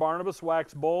Paul and Barnabas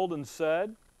waxed bold and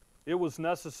said, it was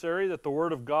necessary that the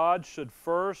word of God should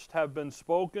first have been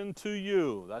spoken to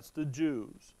you, that's the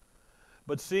Jews.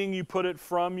 But seeing you put it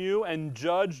from you and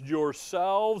judged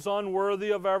yourselves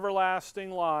unworthy of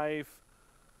everlasting life,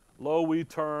 lo, we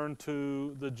turn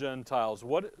to the Gentiles.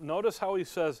 Notice how he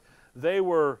says they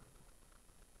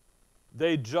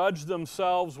judged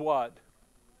themselves what?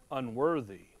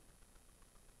 Unworthy.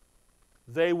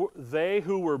 They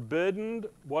who were bidden,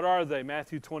 what are they?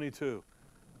 Matthew 22.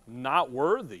 Not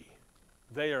worthy.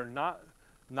 They are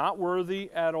not worthy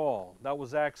at all. That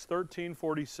was Acts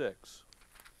 13:46.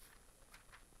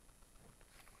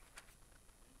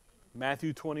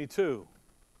 Matthew 22,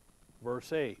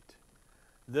 verse 8.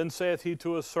 Then saith he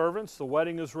to his servants, the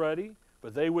wedding is ready,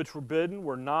 but they which were bidden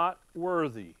were not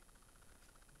worthy.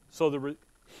 So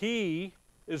he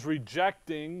is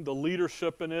rejecting the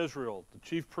leadership in Israel. The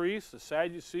chief priests, the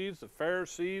Sadducees, the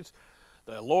Pharisees,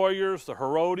 the lawyers, the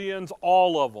Herodians,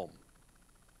 all of them.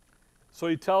 So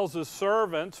he tells his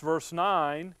servants, verse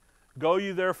 9, go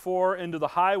ye therefore into the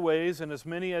highways, and as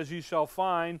many as ye shall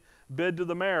find, bid to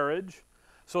the marriage.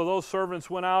 So those servants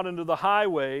went out into the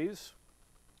highways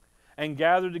and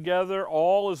gathered together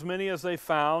all as many as they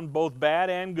found, both bad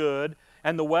and good,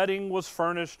 and the wedding was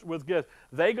furnished with gifts.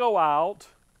 They go out.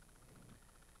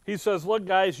 He says, look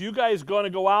guys, you guys going to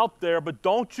go out there, but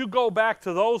don't you go back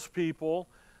to those people.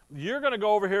 You're going to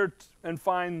go over here and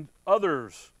find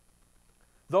others,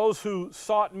 those who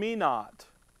sought me not,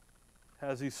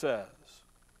 as he says.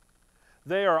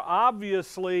 They are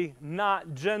obviously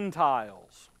not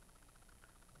Gentiles.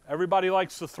 Everybody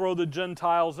likes to throw the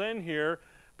Gentiles in here,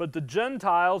 but the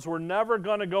Gentiles were never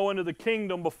going to go into the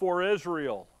kingdom before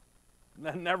Israel.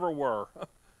 They never were.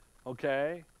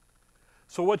 Okay?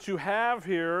 So what you have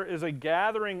here is a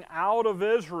gathering out of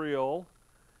Israel,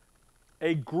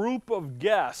 a group of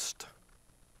guests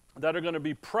that are going to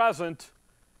be present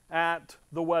at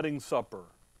the wedding supper.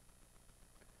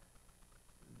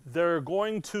 They're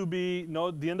going to be,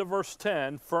 note the end of verse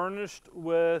 10, furnished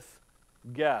with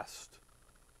guests.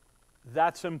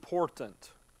 That's important.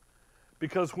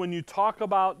 Because when you talk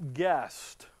about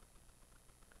guest,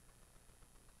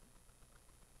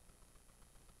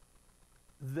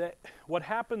 what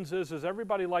happens is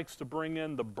everybody likes to bring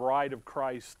in the bride of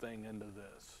Christ thing into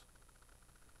this.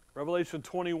 Revelation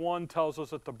 21 tells us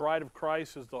that the bride of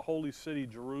Christ is the holy city,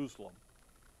 Jerusalem.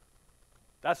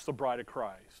 That's the bride of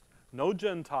Christ. No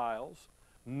Gentiles,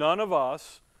 none of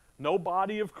us, no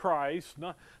body of Christ.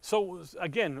 So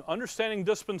again, understanding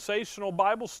dispensational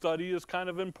Bible study is kind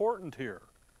of important here.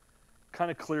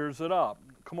 Kind of clears it up.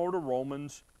 Come over to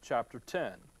Romans chapter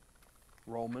 10.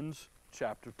 Romans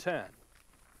chapter 10.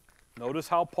 Notice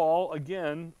how Paul,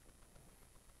 again,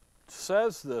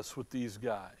 says this with these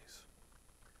guys.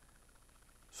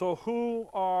 So who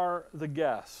are the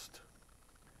guests?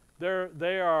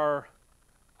 They are,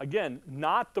 again,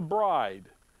 not the bride.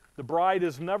 The bride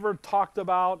is never talked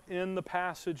about in the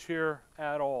passage here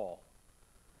at all.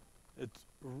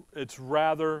 It's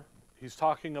rather, he's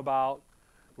talking about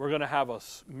we're going to have a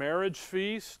marriage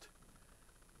feast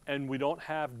and we don't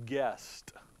have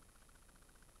guests.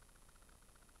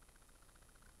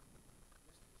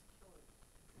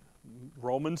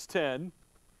 Romans 10,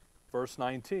 verse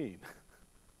 19.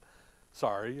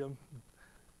 Sorry.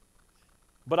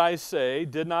 But I say,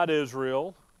 did not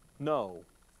Israel know?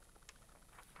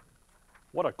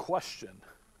 What a question.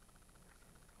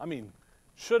 I mean,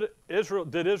 did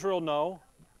Israel know?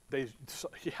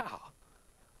 Yeah.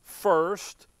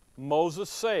 First, Moses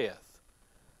saith,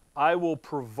 I will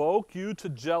provoke you to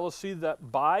jealousy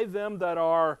that by them that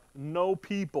are no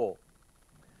people.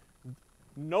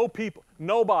 No people,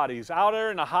 nobodies out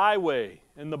there in the highway,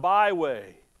 in the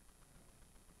byway,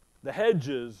 the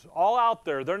hedges, all out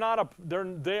there.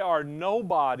 They are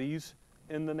nobodies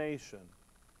in the nation.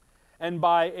 And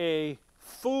by a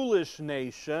foolish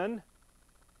nation,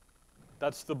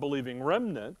 that's the believing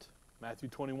remnant, Matthew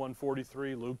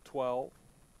 21:43, Luke 12.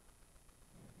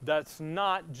 That's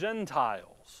not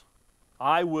Gentiles.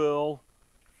 I will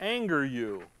anger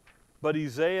you. But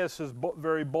Esaias is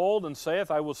very bold and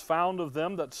saith, I was found of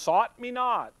them that sought me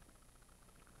not.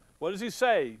 What does he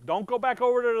say? Don't go back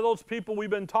over to those people we've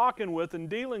been talking with and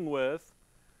dealing with.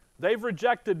 They've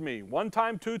rejected me. 1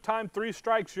 time, 2 time, 3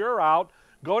 strikes, you're out.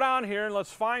 Go down here and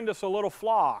let's find us a little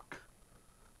flock.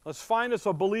 Let's find us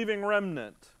a believing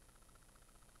remnant.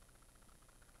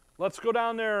 Let's go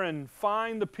down there and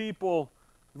find the people.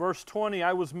 Verse 20,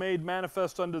 I was made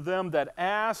manifest unto them that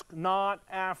ask not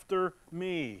after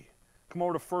me. Come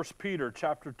over to 1 Peter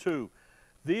chapter 2.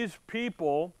 These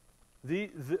people, these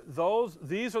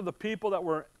are the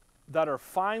people that are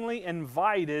finally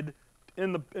invited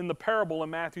in the parable in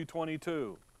Matthew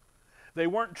 22. They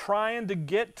weren't trying to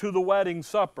get to the wedding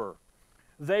supper.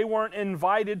 They weren't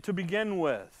invited to begin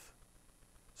with.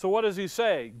 So what does he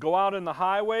say? Go out in the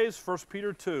highways, 1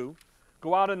 Peter 2.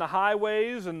 Go out in the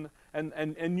highways and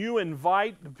you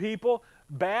invite the people,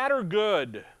 bad or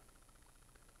good.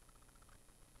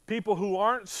 People who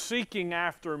aren't seeking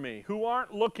after me, who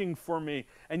aren't looking for me.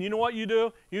 And you know what you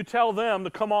do? You tell them to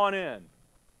come on in.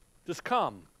 Just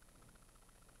come.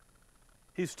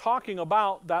 He's talking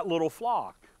about that little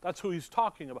flock. That's who he's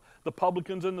talking about. The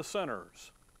publicans and the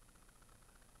sinners.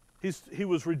 He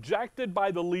was rejected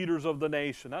by the leaders of the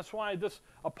nation. That's why this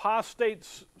apostate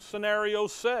scenario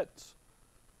sits.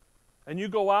 And you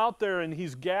go out there and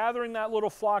he's gathering that little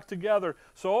flock together.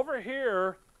 So over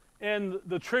here in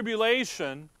the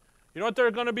tribulation, you know what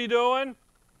they're going to be doing?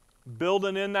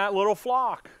 Building in that little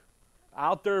flock.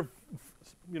 Out there,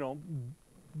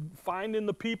 finding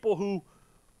the people who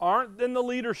aren't in the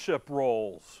leadership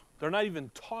roles. They're not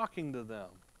even talking to them.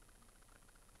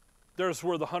 There's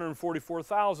where the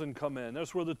 144,000 come in.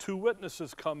 There's where the 2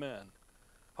 witnesses come in.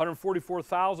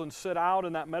 144,000 sit out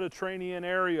in that Mediterranean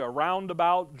area round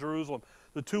about Jerusalem.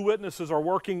 The 2 witnesses are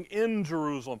working in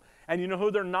Jerusalem. And you know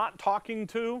who they're not talking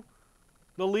to?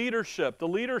 The leadership. The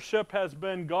leadership has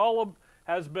been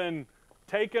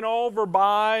taken over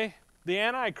by the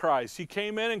Antichrist. He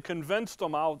came in and convinced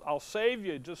them, I'll save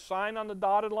you. Just sign on the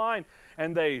dotted line.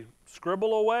 And they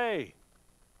scribble away.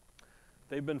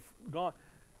 They've been gone.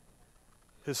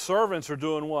 His servants are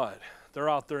doing what? They're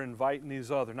out there inviting these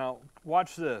other. Now,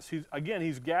 watch this.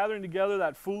 He's gathering together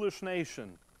that foolish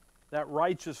nation, that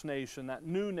righteous nation, that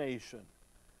new nation.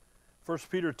 1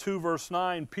 Peter 2, verse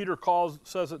 9, Peter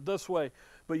says it this way,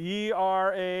 but ye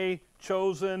are a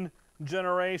chosen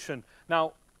generation.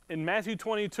 Now, in Matthew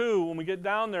 22, when we get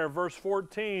down there, verse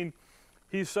 14,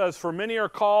 he says, for many are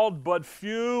called, but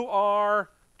few are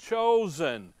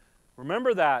chosen.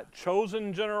 Remember that,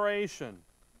 chosen generation.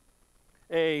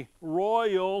 A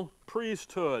royal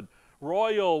priesthood.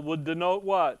 Royal would denote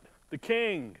what? The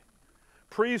king.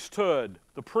 Priesthood,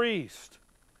 the priest.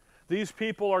 These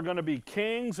people are going to be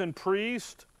kings and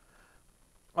priests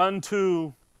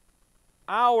unto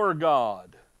our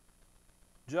God.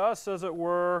 Just as it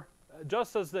were,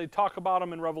 just as they talk about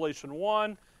them in Revelation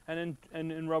 1 and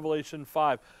in Revelation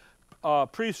 5.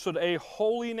 Priesthood, a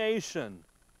holy nation.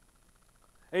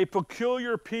 A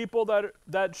peculiar people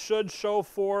that should show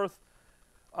forth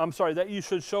that you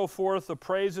should show forth the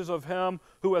praises of him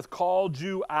who hath called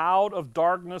you out of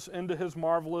darkness into his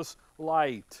marvelous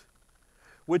light,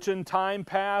 which in time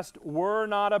past were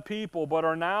not a people, but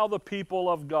are now the people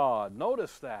of God.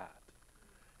 Notice that.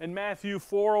 In Matthew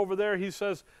 4 over there, he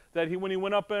says that when he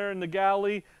went up there in the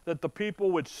Galilee, that the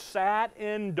people which sat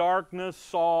in darkness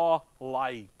saw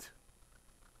light.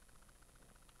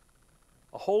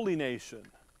 A holy nation,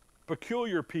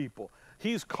 peculiar people.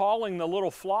 He's calling the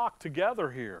little flock together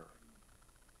here.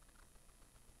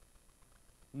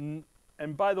 And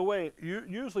by the way,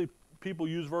 usually people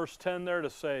use verse 10 there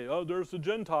to say, oh, there's the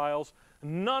Gentiles.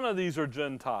 None of these are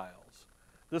Gentiles.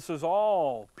 This is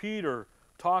all Peter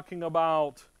talking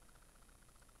about.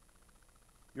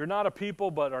 You're not a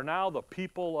people, but are now the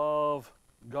people of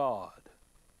God.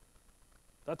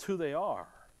 That's who they are.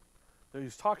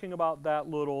 He's talking about that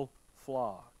little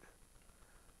flock.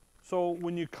 So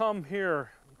when you come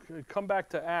here, come back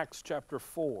to Acts chapter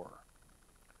 4.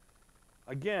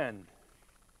 Again,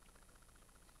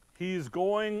 he's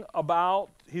going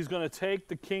to take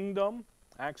the kingdom,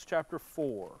 Acts chapter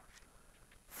 4,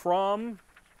 from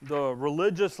the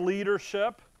religious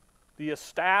leadership, the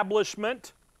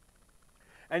establishment,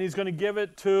 and he's going to give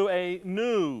it to a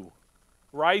new,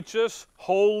 righteous,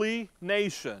 holy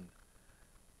nation.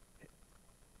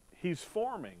 He's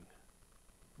forming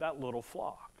that little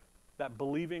flock, that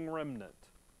believing remnant.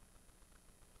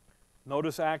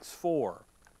 Notice Acts 4.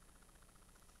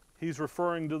 He's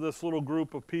referring to this little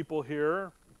group of people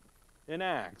here in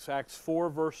Acts 4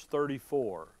 verse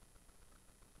 34.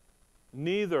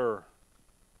 Neither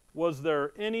was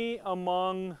there any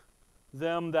among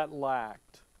them that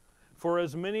lacked, for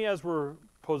as many as were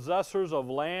possessors of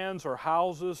lands or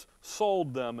houses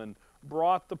sold them and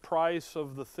brought the price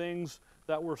of the things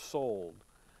that were sold,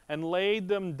 and laid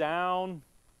them down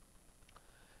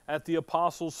at the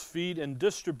apostles' feet, and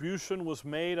distribution was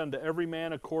made unto every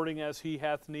man according as he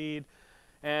hath need.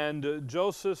 And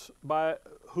Joseph,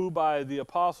 who by the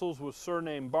apostles was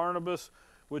surnamed Barnabas,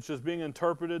 which is being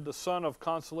interpreted, the son of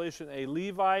consolation, a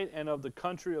Levite, and of the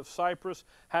country of Cyprus,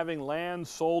 having land,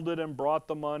 sold it, and brought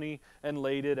the money, and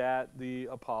laid it at the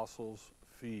apostles'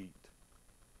 feet.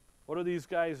 What are these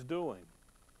guys doing?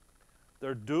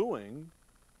 They're doing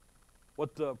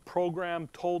what the program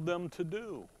told them to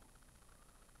do.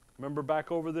 Remember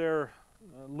back over there,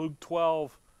 Luke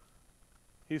 12,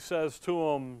 he says to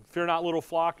them, fear not, little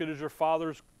flock, it is your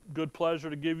Father's good pleasure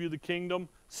to give you the kingdom.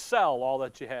 Sell all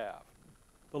that you have.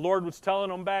 The Lord was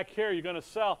telling them back here, you're going to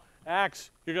sell.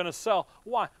 Acts, you're going to sell.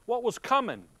 Why? What was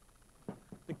coming?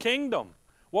 The kingdom.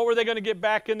 What were they going to get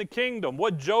back in the kingdom?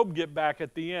 What did Job get back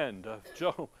at the end?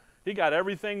 Job, he got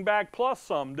everything back plus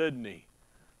some, didn't he?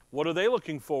 What are they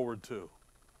looking forward to?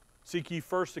 Seek ye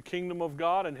first the kingdom of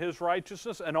God and his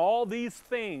righteousness, and all these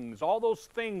things, all those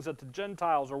things that the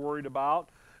Gentiles are worried about,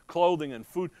 clothing and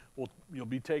food, well, you'll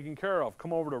be taken care of.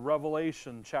 Come over to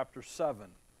Revelation chapter 7.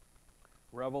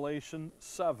 Revelation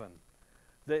 7.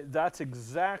 That's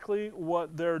exactly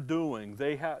what they're doing.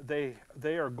 They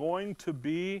are going to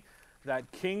be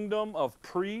that kingdom of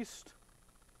priests.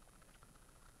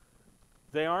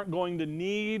 They aren't going to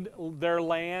need their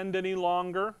land any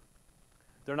longer.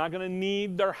 They're not going to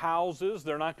need their houses.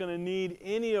 They're not going to need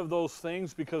any of those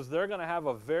things because they're going to have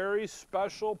a very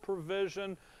special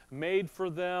provision made for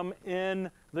them in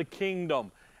the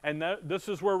kingdom. And this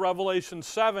is where Revelation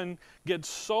 7 gets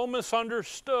so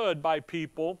misunderstood by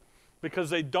people because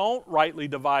they don't rightly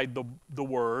divide the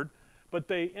word, but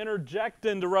they interject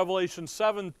into Revelation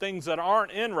 7 things that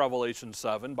aren't in Revelation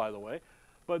 7, by the way.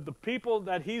 But the people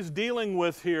that he's dealing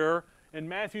with here in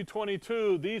Matthew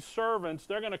 22, these servants,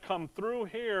 they're going to come through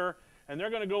here and they're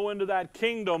going to go into that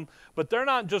kingdom, but they're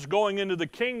not just going into the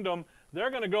kingdom, they're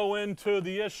going to go into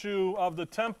the issue of the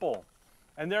temple.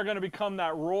 And they're going to become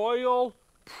that royal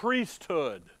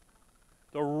priesthood,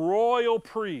 the royal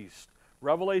priest.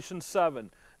 Revelation 7.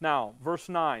 Now, verse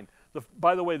 9.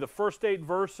 By the way, the first 8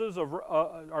 verses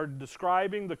are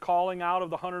describing the calling out of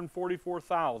the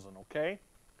 144,000, okay?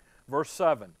 Verse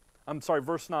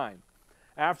 9.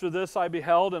 After this I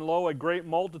beheld, and lo, a great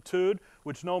multitude,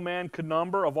 which no man could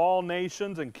number, of all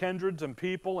nations and kindreds and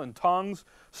people and tongues,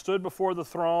 stood before the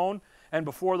throne and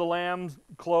before the Lamb,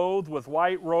 clothed with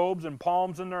white robes and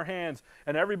palms in their hands.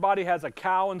 And everybody has a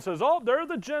cow and says, oh, they're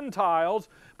the Gentiles.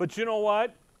 But you know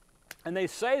what? And they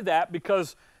say that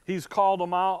because he's called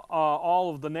them out, all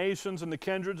of the nations and the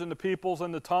kindreds and the peoples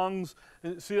and the tongues.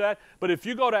 See that? But if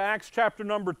you go to Acts chapter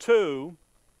number 2,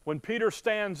 when Peter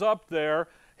stands up there,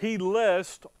 he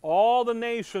lists all the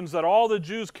nations that all the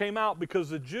Jews came out because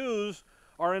the Jews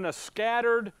are in a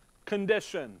scattered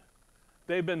condition.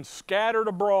 They've been scattered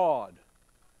abroad.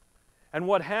 And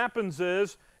what happens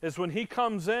is when he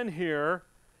comes in here,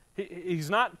 he's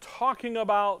not talking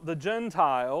about the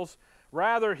Gentiles.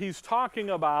 Rather, he's talking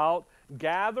about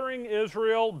gathering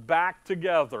Israel back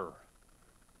together.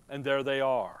 And there they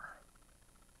are.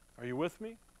 Are you with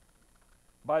me?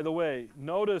 By the way,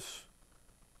 notice,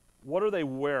 what are they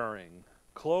wearing?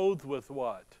 Clothed with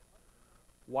what?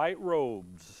 White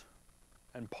robes.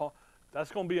 And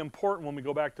that's going to be important when we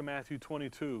go back to Matthew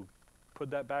 22.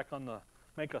 Put that back on the,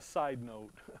 make a side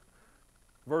note.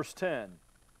 Verse 10.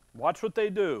 Watch what they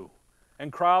do.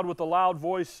 And cried with a loud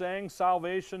voice, saying,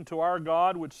 Salvation to our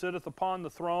God, which sitteth upon the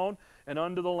throne, and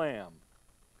unto the Lamb.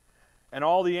 And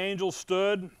all the angels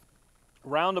stood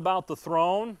round about the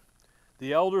throne,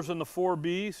 the elders and the four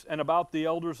beasts, and about the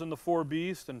elders and the four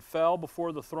beasts, and fell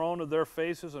before the throne of their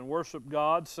faces, and worshiped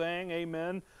God, saying,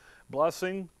 Amen,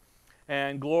 blessing,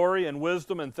 and glory, and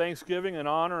wisdom, and thanksgiving, and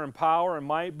honor, and power, and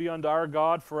might be unto our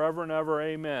God forever and ever.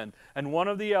 Amen. And one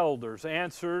of the elders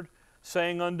answered,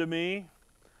 saying unto me,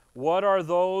 What are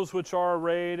those which are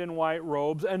arrayed in white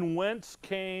robes, and whence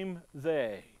came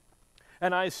they?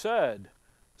 And I said,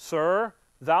 Sir,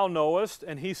 thou knowest.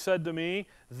 And he said to me,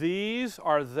 These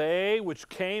are they which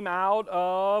came out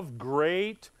of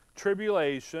great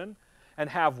tribulation, and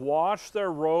have washed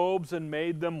their robes and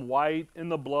made them white in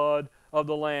the blood of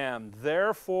the Lamb.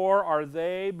 Therefore are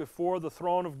they before the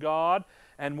throne of God,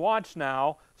 and watch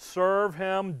now, serve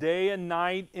him day and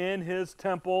night in his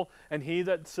temple, and he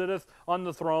that sitteth on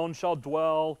the throne shall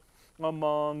dwell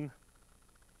among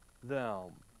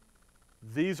them.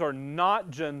 These are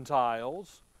not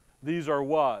Gentiles. These are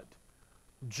what?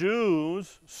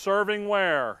 Jews serving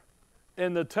where?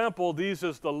 In the temple. These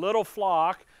is the little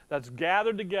flock that's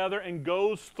gathered together and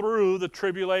goes through the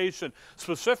tribulation.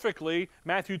 Specifically,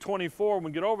 Matthew 24, when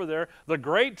we get over there, the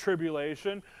Great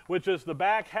Tribulation, which is the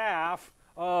back half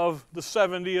of the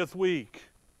 70th week,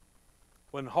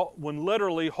 when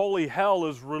literally holy hell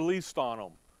is released on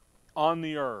them, on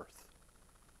the earth.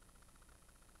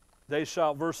 They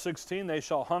shall, verse 16, they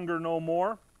shall hunger no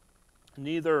more,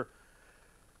 neither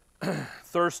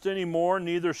thirst any more,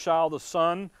 neither shall the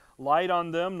sun light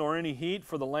on them, nor any heat,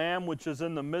 for the Lamb which is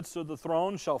in the midst of the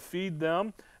throne shall feed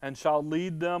them, and shall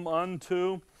lead them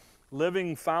unto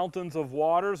living fountains of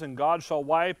waters, and God shall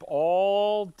wipe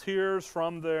all tears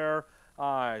from their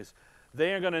eyes.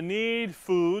 They are going to need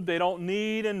food. They don't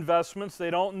need investments. They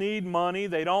don't need money.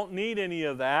 They don't need any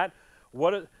of that.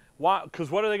 Because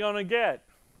what are they going to get?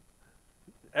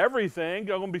 Everything.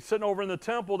 They're going to be sitting over in the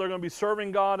temple. They're going to be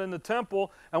serving God in the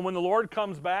temple. And when the Lord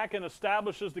comes back and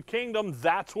establishes the kingdom,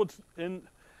 that's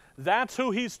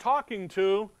who he's talking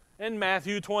to in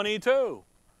Matthew 22.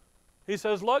 He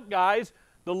says, look, guys,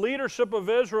 the leadership of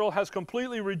Israel has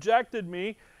completely rejected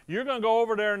me. You're going to go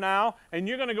over there now, and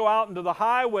you're going to go out into the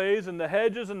highways and the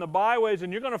hedges and the byways,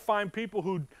 and you're going to find people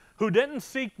who didn't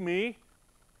seek me.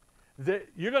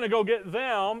 You're going to go get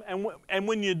them, and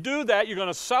when you do that, you're going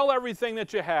to sell everything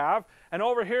that you have, and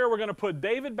over here we're going to put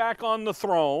David back on the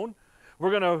throne.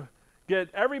 We're going to get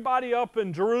everybody up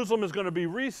in Jerusalem is going to be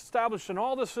reestablished, and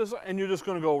all this is, and you're just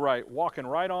going to go walking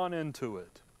right on into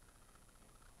it.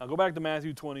 Now go back to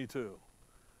Matthew 22.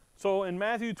 So in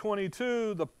Matthew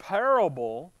 22, the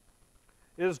parable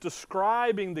is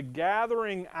describing the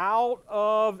gathering out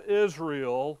of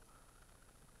Israel,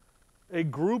 a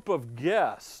group of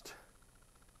guests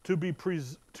to be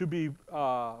presented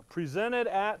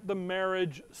at the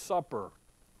marriage supper,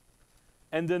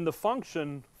 and then the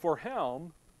function for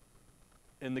him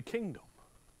in the kingdom.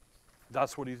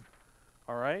 That's what he's,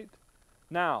 all right?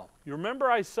 Now, you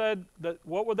remember I said that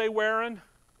what were they wearing?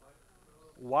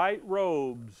 White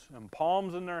robes and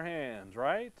palms in their hands,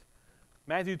 right?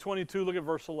 Matthew 22, look at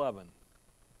verse 11.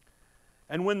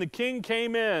 And when the king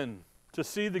came in to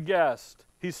see the guest,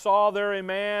 he saw there a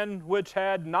man which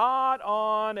had not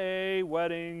on a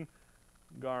wedding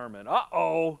garment.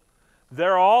 Uh-oh.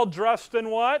 They're all dressed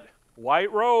in what?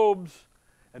 White robes.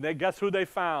 And then guess who they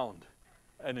found?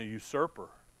 A usurper.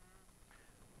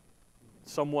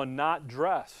 Someone not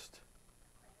dressed.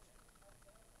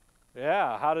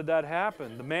 Yeah, how did that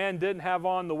happen? The man didn't have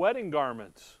on the wedding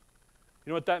garments. You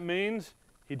know what that means?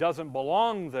 He doesn't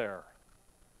belong there.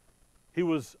 He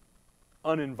was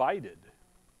uninvited.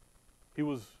 He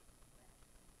was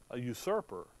a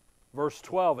usurper. Verse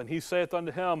 12, and he saith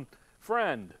unto him,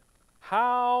 Friend,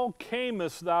 how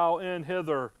camest thou in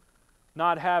hither,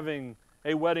 not having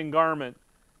a wedding garment?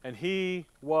 And he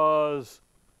was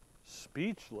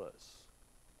speechless.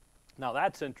 Now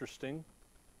that's interesting.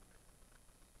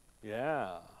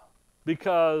 Yeah,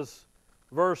 because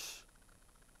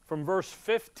from verse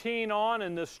 15 on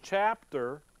in this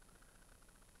chapter,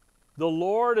 the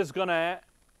Lord is going to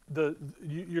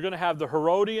you're going to have the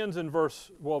Herodians in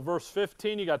verse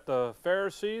 15, you got the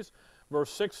Pharisees.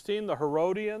 Verse 16, the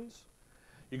Herodians.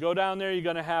 You go down there, you're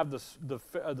going to have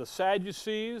the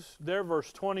Sadducees there,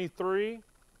 verse 23. You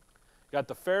got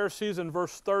the Pharisees in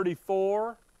verse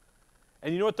 34.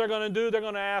 And you know what they're going to do? They're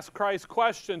going to ask Christ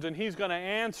questions, and he's going to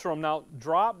answer them. Now,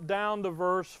 drop down to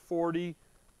verse 41.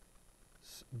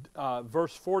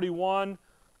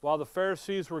 While the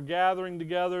Pharisees were gathering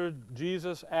together,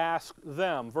 Jesus asked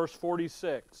them, verse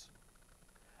 46,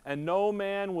 and no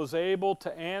man was able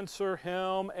to answer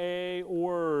him a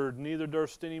word, neither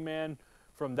durst any man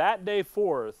from that day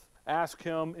forth ask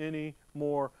him any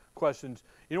more questions.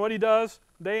 You know what he does?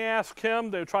 They ask him,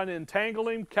 they're trying to entangle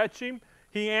him, catch him.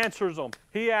 He answers them.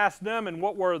 He asked them, and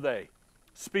what were they?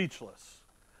 Speechless.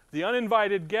 The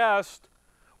uninvited guest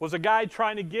was a guy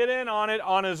trying to get in on it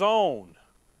on his own.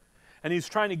 And he's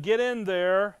trying to get in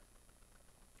there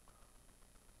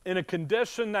in a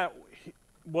condition that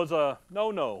was a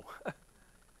no-no.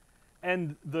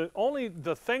 And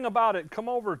the thing about it, come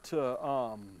over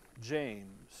to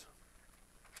James.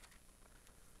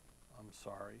 I'm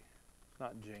sorry, it's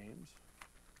not James.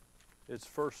 It's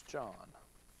 1 John.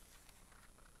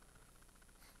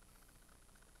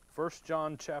 1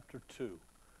 John chapter 2.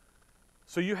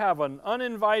 So you have an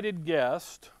uninvited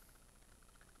guest.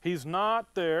 He's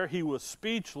not there. He was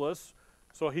speechless.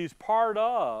 So he's part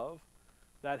of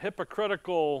that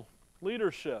hypocritical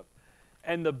leadership.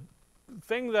 And the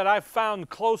thing that I found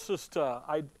closest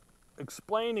to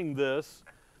explaining this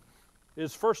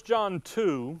is 1 John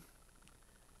 2.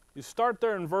 You start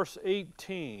there in verse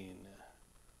 18.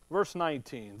 Verse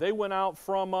 19. They went out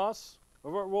from us.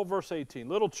 Well, verse 18.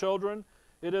 Little children,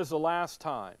 it is the last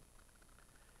time.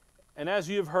 And as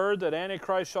you have heard that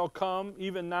Antichrist shall come,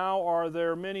 even now are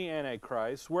there many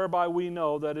Antichrists, whereby we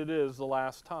know that it is the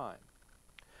last time.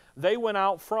 They went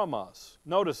out from us.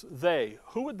 Notice they.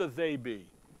 Who would the they be?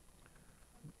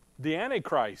 The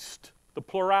Antichrist, the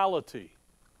plurality,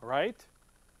 right?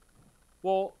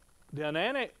 Well, the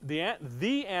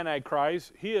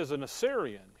Antichrist, he is an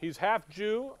Assyrian. He's half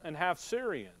Jew and half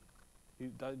Syrian.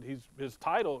 His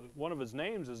title, one of his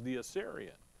names is the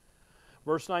Assyrian.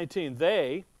 Verse 19,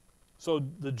 they, so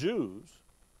the Jews,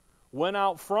 went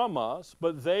out from us,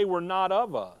 but they were not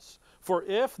of us. For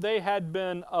if they had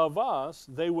been of us,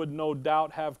 they would no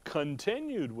doubt have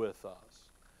continued with us.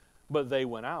 But they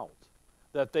went out,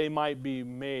 that they might be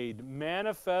made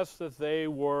manifest that they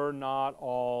were not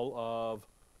all of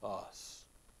us.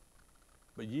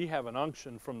 But ye have an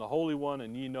unction from the Holy One,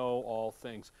 and ye know all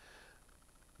things.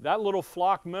 That little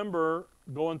flock member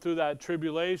going through that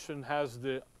tribulation has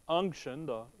the unction,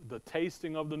 the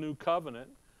tasting of the new covenant,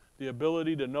 the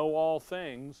ability to know all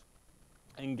things.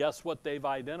 And guess what they've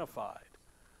identified?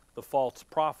 The false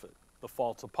prophet, the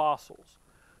false apostles,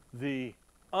 the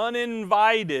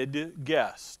uninvited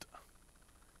guest.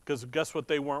 Because guess what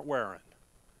they weren't wearing?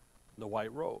 The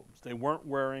white robes. They weren't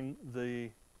wearing the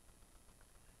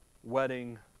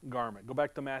wedding garment. Go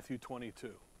back to Matthew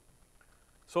 22.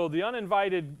 So the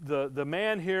uninvited, the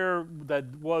man here that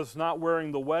was not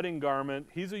wearing the wedding garment,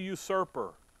 he's a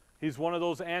usurper. He's one of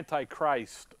those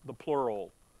antichrist, the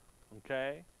plural,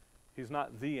 okay? He's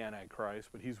not the Antichrist,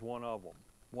 but he's one of them.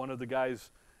 One of the guys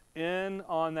in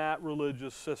on that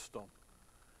religious system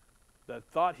that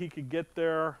thought he could get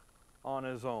there on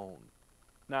his own.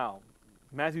 Now,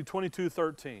 Matthew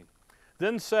 22:13.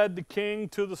 Then said the king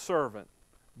to the servant,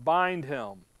 bind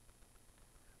him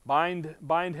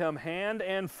hand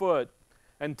and foot,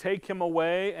 and take him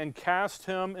away and cast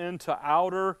him into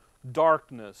outer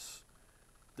darkness.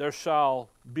 There shall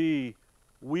be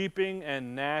weeping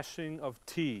and gnashing of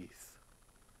teeth.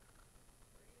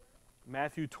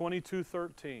 Matthew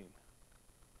 22:13.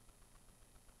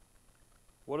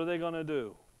 What are they going to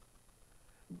do?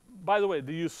 By the way,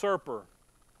 the usurper.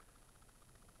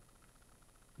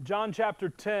 John chapter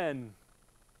 10.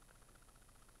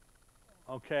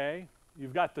 Okay,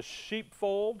 you've got the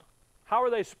sheepfold. How are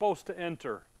they supposed to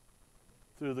enter?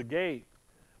 Through the gate.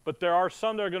 But there are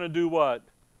some that are going to do what?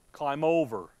 Climb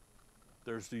over.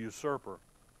 There's the usurper.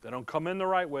 They don't come in the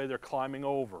right way, they're climbing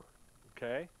over.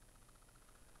 Okay?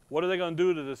 What are they going to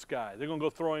do to this guy? They're going to go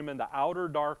throw him into outer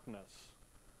darkness.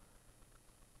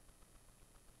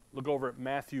 Look over at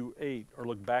Matthew 8, or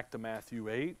look back to Matthew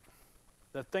 8.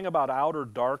 That thing about outer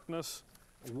darkness,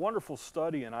 a wonderful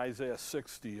study in Isaiah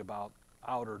 60 about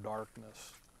outer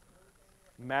darkness.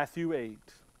 Matthew 8.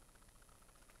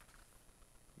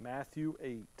 Matthew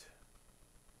 8.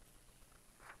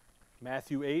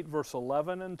 Matthew 8, verse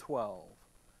 11 and 12.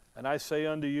 And I say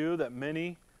unto you that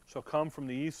many shall come from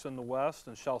the east and the west,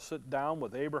 and shall sit down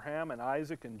with Abraham and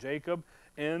Isaac and Jacob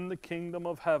in the kingdom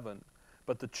of heaven.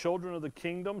 but the children of the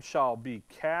kingdom shall be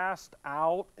cast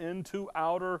out into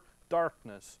outer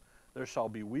darkness. There shall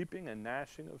be weeping and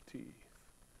gnashing of teeth.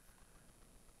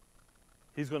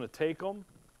 He's going to take them.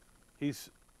 He's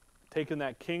taken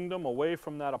that kingdom away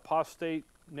from that apostate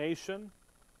nation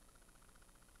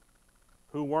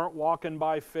who weren't walking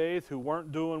by faith, who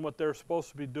weren't doing what they're supposed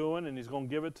to be doing, and he's going to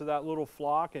give it to that little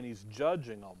flock, and he's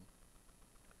judging them.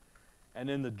 And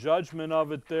in the judgment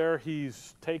of it there,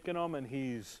 he's taking them and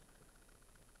he's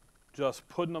just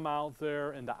putting them out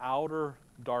there in the outer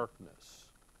darkness.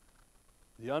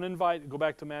 The uninvited, go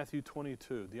back to Matthew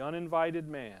 22, the uninvited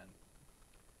man.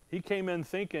 He came in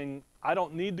thinking, I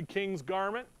don't need the king's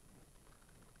garment.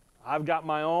 I've got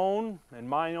my own, and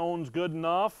my own's good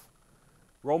enough.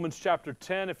 Romans chapter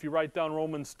 10, if you write down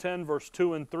Romans 10, verse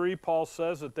 2 and 3, Paul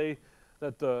says that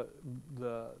the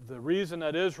reason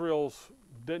that Israel's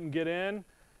didn't get in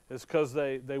is because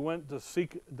they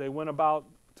went about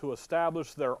to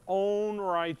establish their own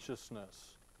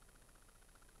righteousness.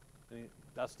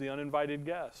 That's the uninvited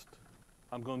guest.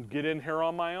 I'm going to get in here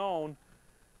on my own.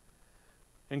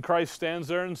 And Christ stands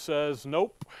there and says,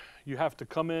 nope, you have to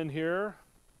come in here.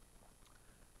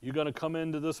 You're going to come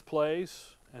into this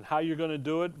place. And how you're going to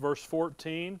do it, verse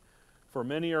 14, for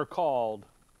many are called.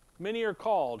 Many are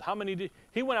called. How many did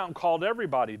he went out and called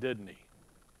everybody, didn't he?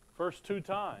 First 2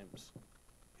 times.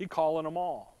 He calling them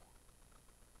all.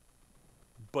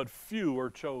 But few are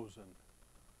chosen.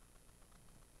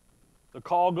 The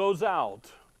call goes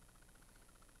out.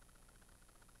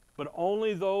 But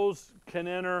only those can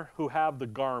enter who have the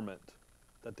garment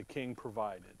that the king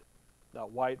provided,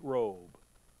 that white robe,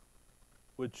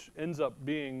 which ends up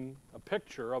being a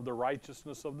picture of the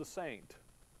righteousness of the saint.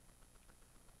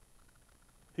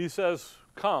 He says,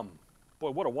 come.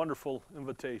 Boy, what a wonderful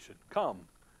invitation. Come.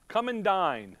 Come and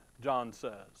dine, John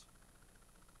says.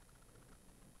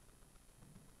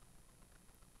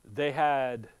 They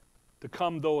had to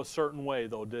come, though, a certain way,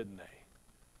 though, didn't they?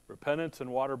 Repentance and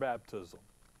water baptism.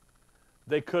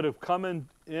 They could have come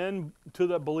in to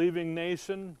the believing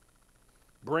nation,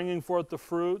 bringing forth the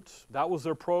fruits. That was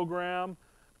their program.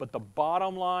 But the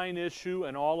bottom line issue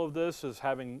in all of this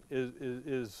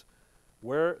is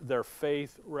where their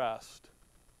faith rests.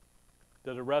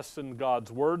 Did it rest in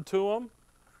God's word to them,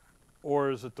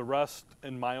 or is it the rest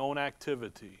in my own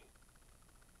activity?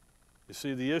 You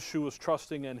see, the issue was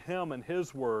trusting in Him and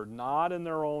His word, not in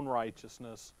their own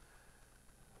righteousness.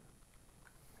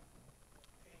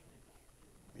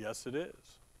 Yes, it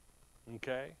is.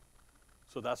 Okay?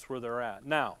 So that's where they're at.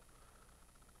 Now,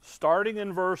 starting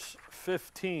in verse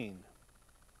 15,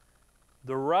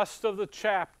 the rest of the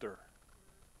chapter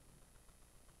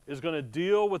is going to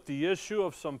deal with the issue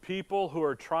of some people who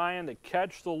are trying to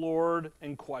catch the Lord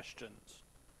in questions.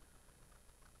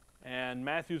 And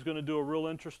Matthew's going to do a real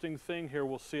interesting thing here.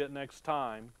 We'll see it next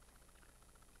time.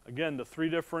 Again, the 3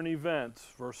 different events.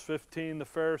 Verse 15, the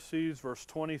Pharisees. Verse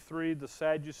 23, the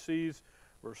Sadducees.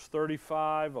 Verse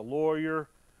 35, a lawyer.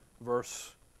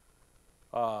 Verse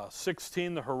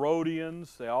 16, the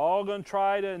Herodians. They're all going to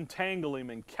try to entangle him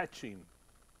and catch him.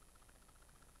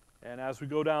 And as we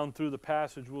go down through the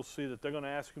passage, we'll see that they're going to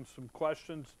ask him some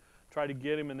questions, try to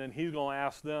get him, and then he's going to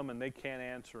ask them, and they can't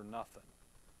answer nothing.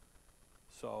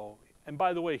 So, and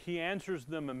by the way, he answers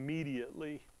them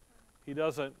immediately. He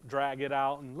doesn't drag it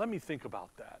out and let me think about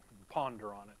that and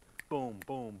ponder on it. Boom,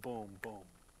 boom, boom, boom.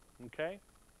 Okay?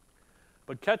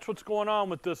 But catch what's going on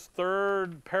with this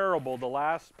third parable, the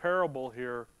last parable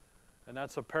here. And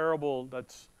that's a parable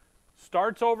that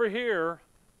starts over here,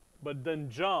 but then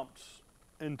jumps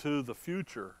into the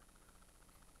future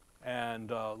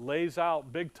and lays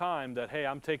out big time that, hey,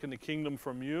 I'm taking the kingdom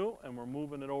from you and we're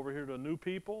moving it over here to new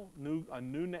people, a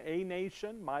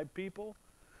nation, my people.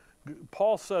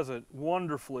 Paul says it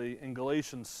wonderfully in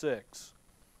Galatians 6.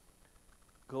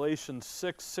 Galatians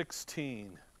 6:16.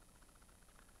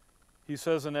 He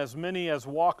says, and as many as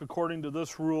walk according to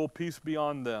this rule, peace be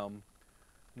on them.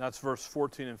 And that's verse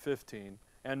 14 and 15.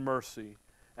 And mercy.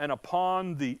 And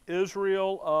upon the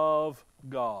Israel of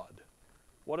God.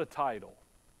 What a title.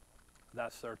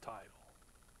 That's their title.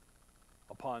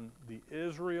 Upon the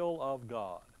Israel of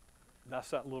God. That's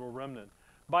that little remnant.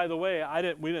 By the way,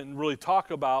 we didn't really talk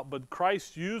about, but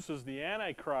Christ uses the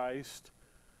Antichrist.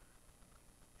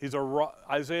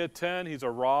 Isaiah 10, he's a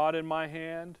rod in my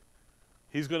hand.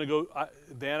 He's going to go,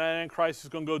 the Antichrist is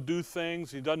going to go do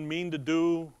things he doesn't mean to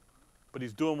do, but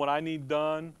he's doing what I need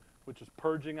done, which is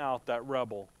purging out that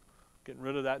rebel, getting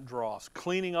rid of that dross,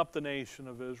 cleaning up the nation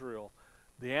of Israel.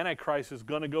 The Antichrist is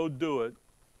going to go do it.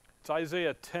 It's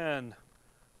Isaiah 10,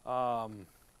 I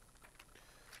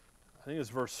think it's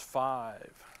verse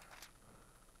 5.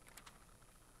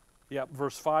 Yep,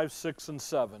 verse 5, 6, and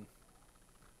 7.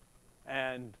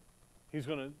 And he's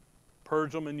going to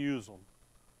purge them and use them.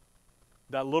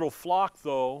 That little flock,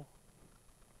 though,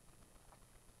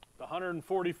 the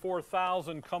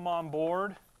 144,000 come on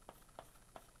board.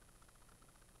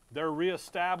 They're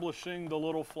reestablishing the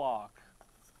little flock.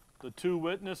 The 2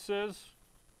 witnesses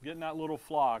getting that little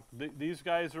flock. These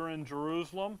guys are in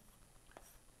Jerusalem.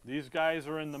 These guys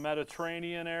are in the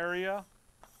Mediterranean area,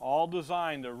 all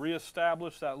designed to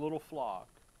reestablish that little flock.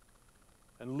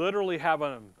 And literally have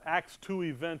an Acts 2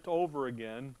 event over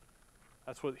again.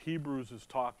 That's what Hebrews is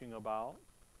talking about.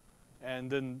 And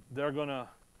then they're going to,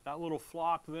 that little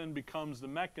flock then becomes the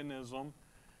mechanism.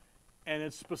 And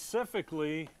it's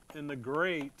specifically in the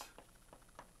Great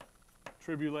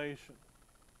Tribulation.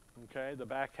 Okay, the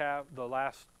back half, the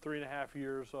last 3.5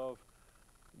 years of,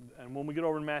 and when we get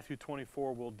over to Matthew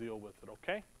 24, we'll deal with it,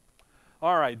 okay?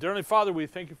 All right, dear Heavenly Father, we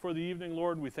thank you for the evening,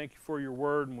 Lord. We thank you for your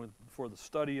word and for the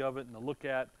study of it and to look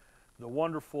at the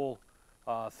wonderful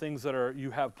things that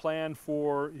you have planned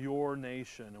for your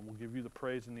nation. And we'll give you the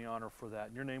praise and the honor for that.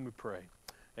 In your name we pray.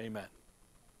 Amen.